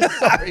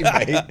 Sorry,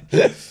 mate.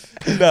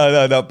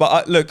 No.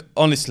 But look,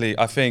 honestly,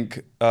 I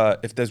think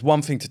if there's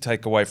one thing to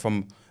take away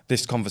from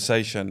this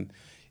conversation,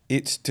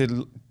 it's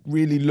to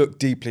really look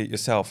deeply at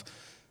yourself.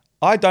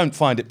 I don't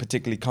find it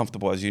particularly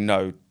comfortable, as you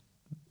know,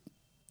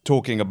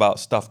 talking about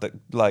stuff that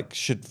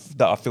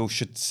I feel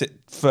should sit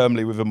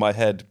firmly within my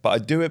head. But I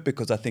do it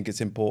because I think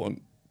it's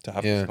important to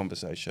have this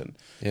conversation.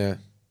 Yeah.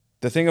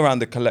 The thing around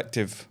the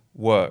collective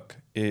work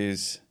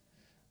is,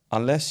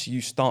 unless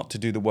you start to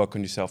do the work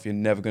on yourself, you're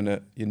never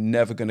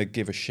gonna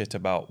give a shit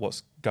about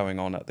what's going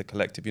on at the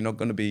collective. You're not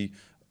gonna be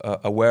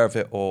aware of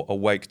it or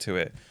awake to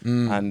it.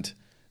 And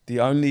the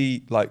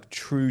only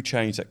true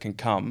change that can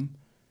come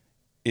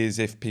is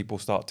if people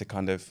start to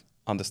kind of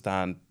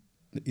understand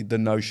the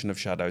notion of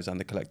shadows and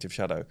the collective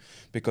shadow,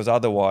 because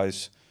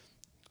otherwise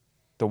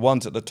the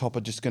ones at the top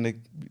are just going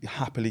to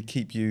happily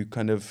keep you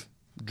kind of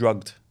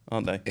drugged,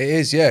 aren't they? It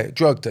is, yeah,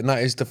 drugged, and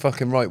that is the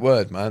fucking right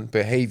word, man.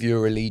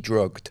 Behaviourally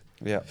drugged.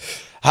 Yeah.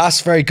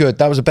 That's very good.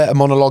 That was a better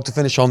monologue to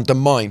finish on than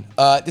mine.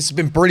 This has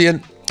been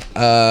brilliant,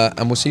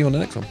 and we'll see you on the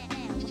next one.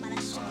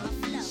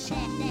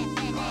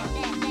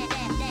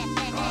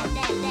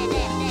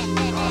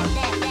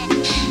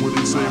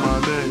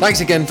 Thanks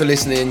again for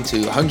listening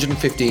to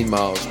 115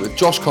 Miles with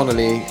Josh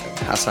Connolly and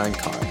Hassan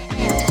Khan.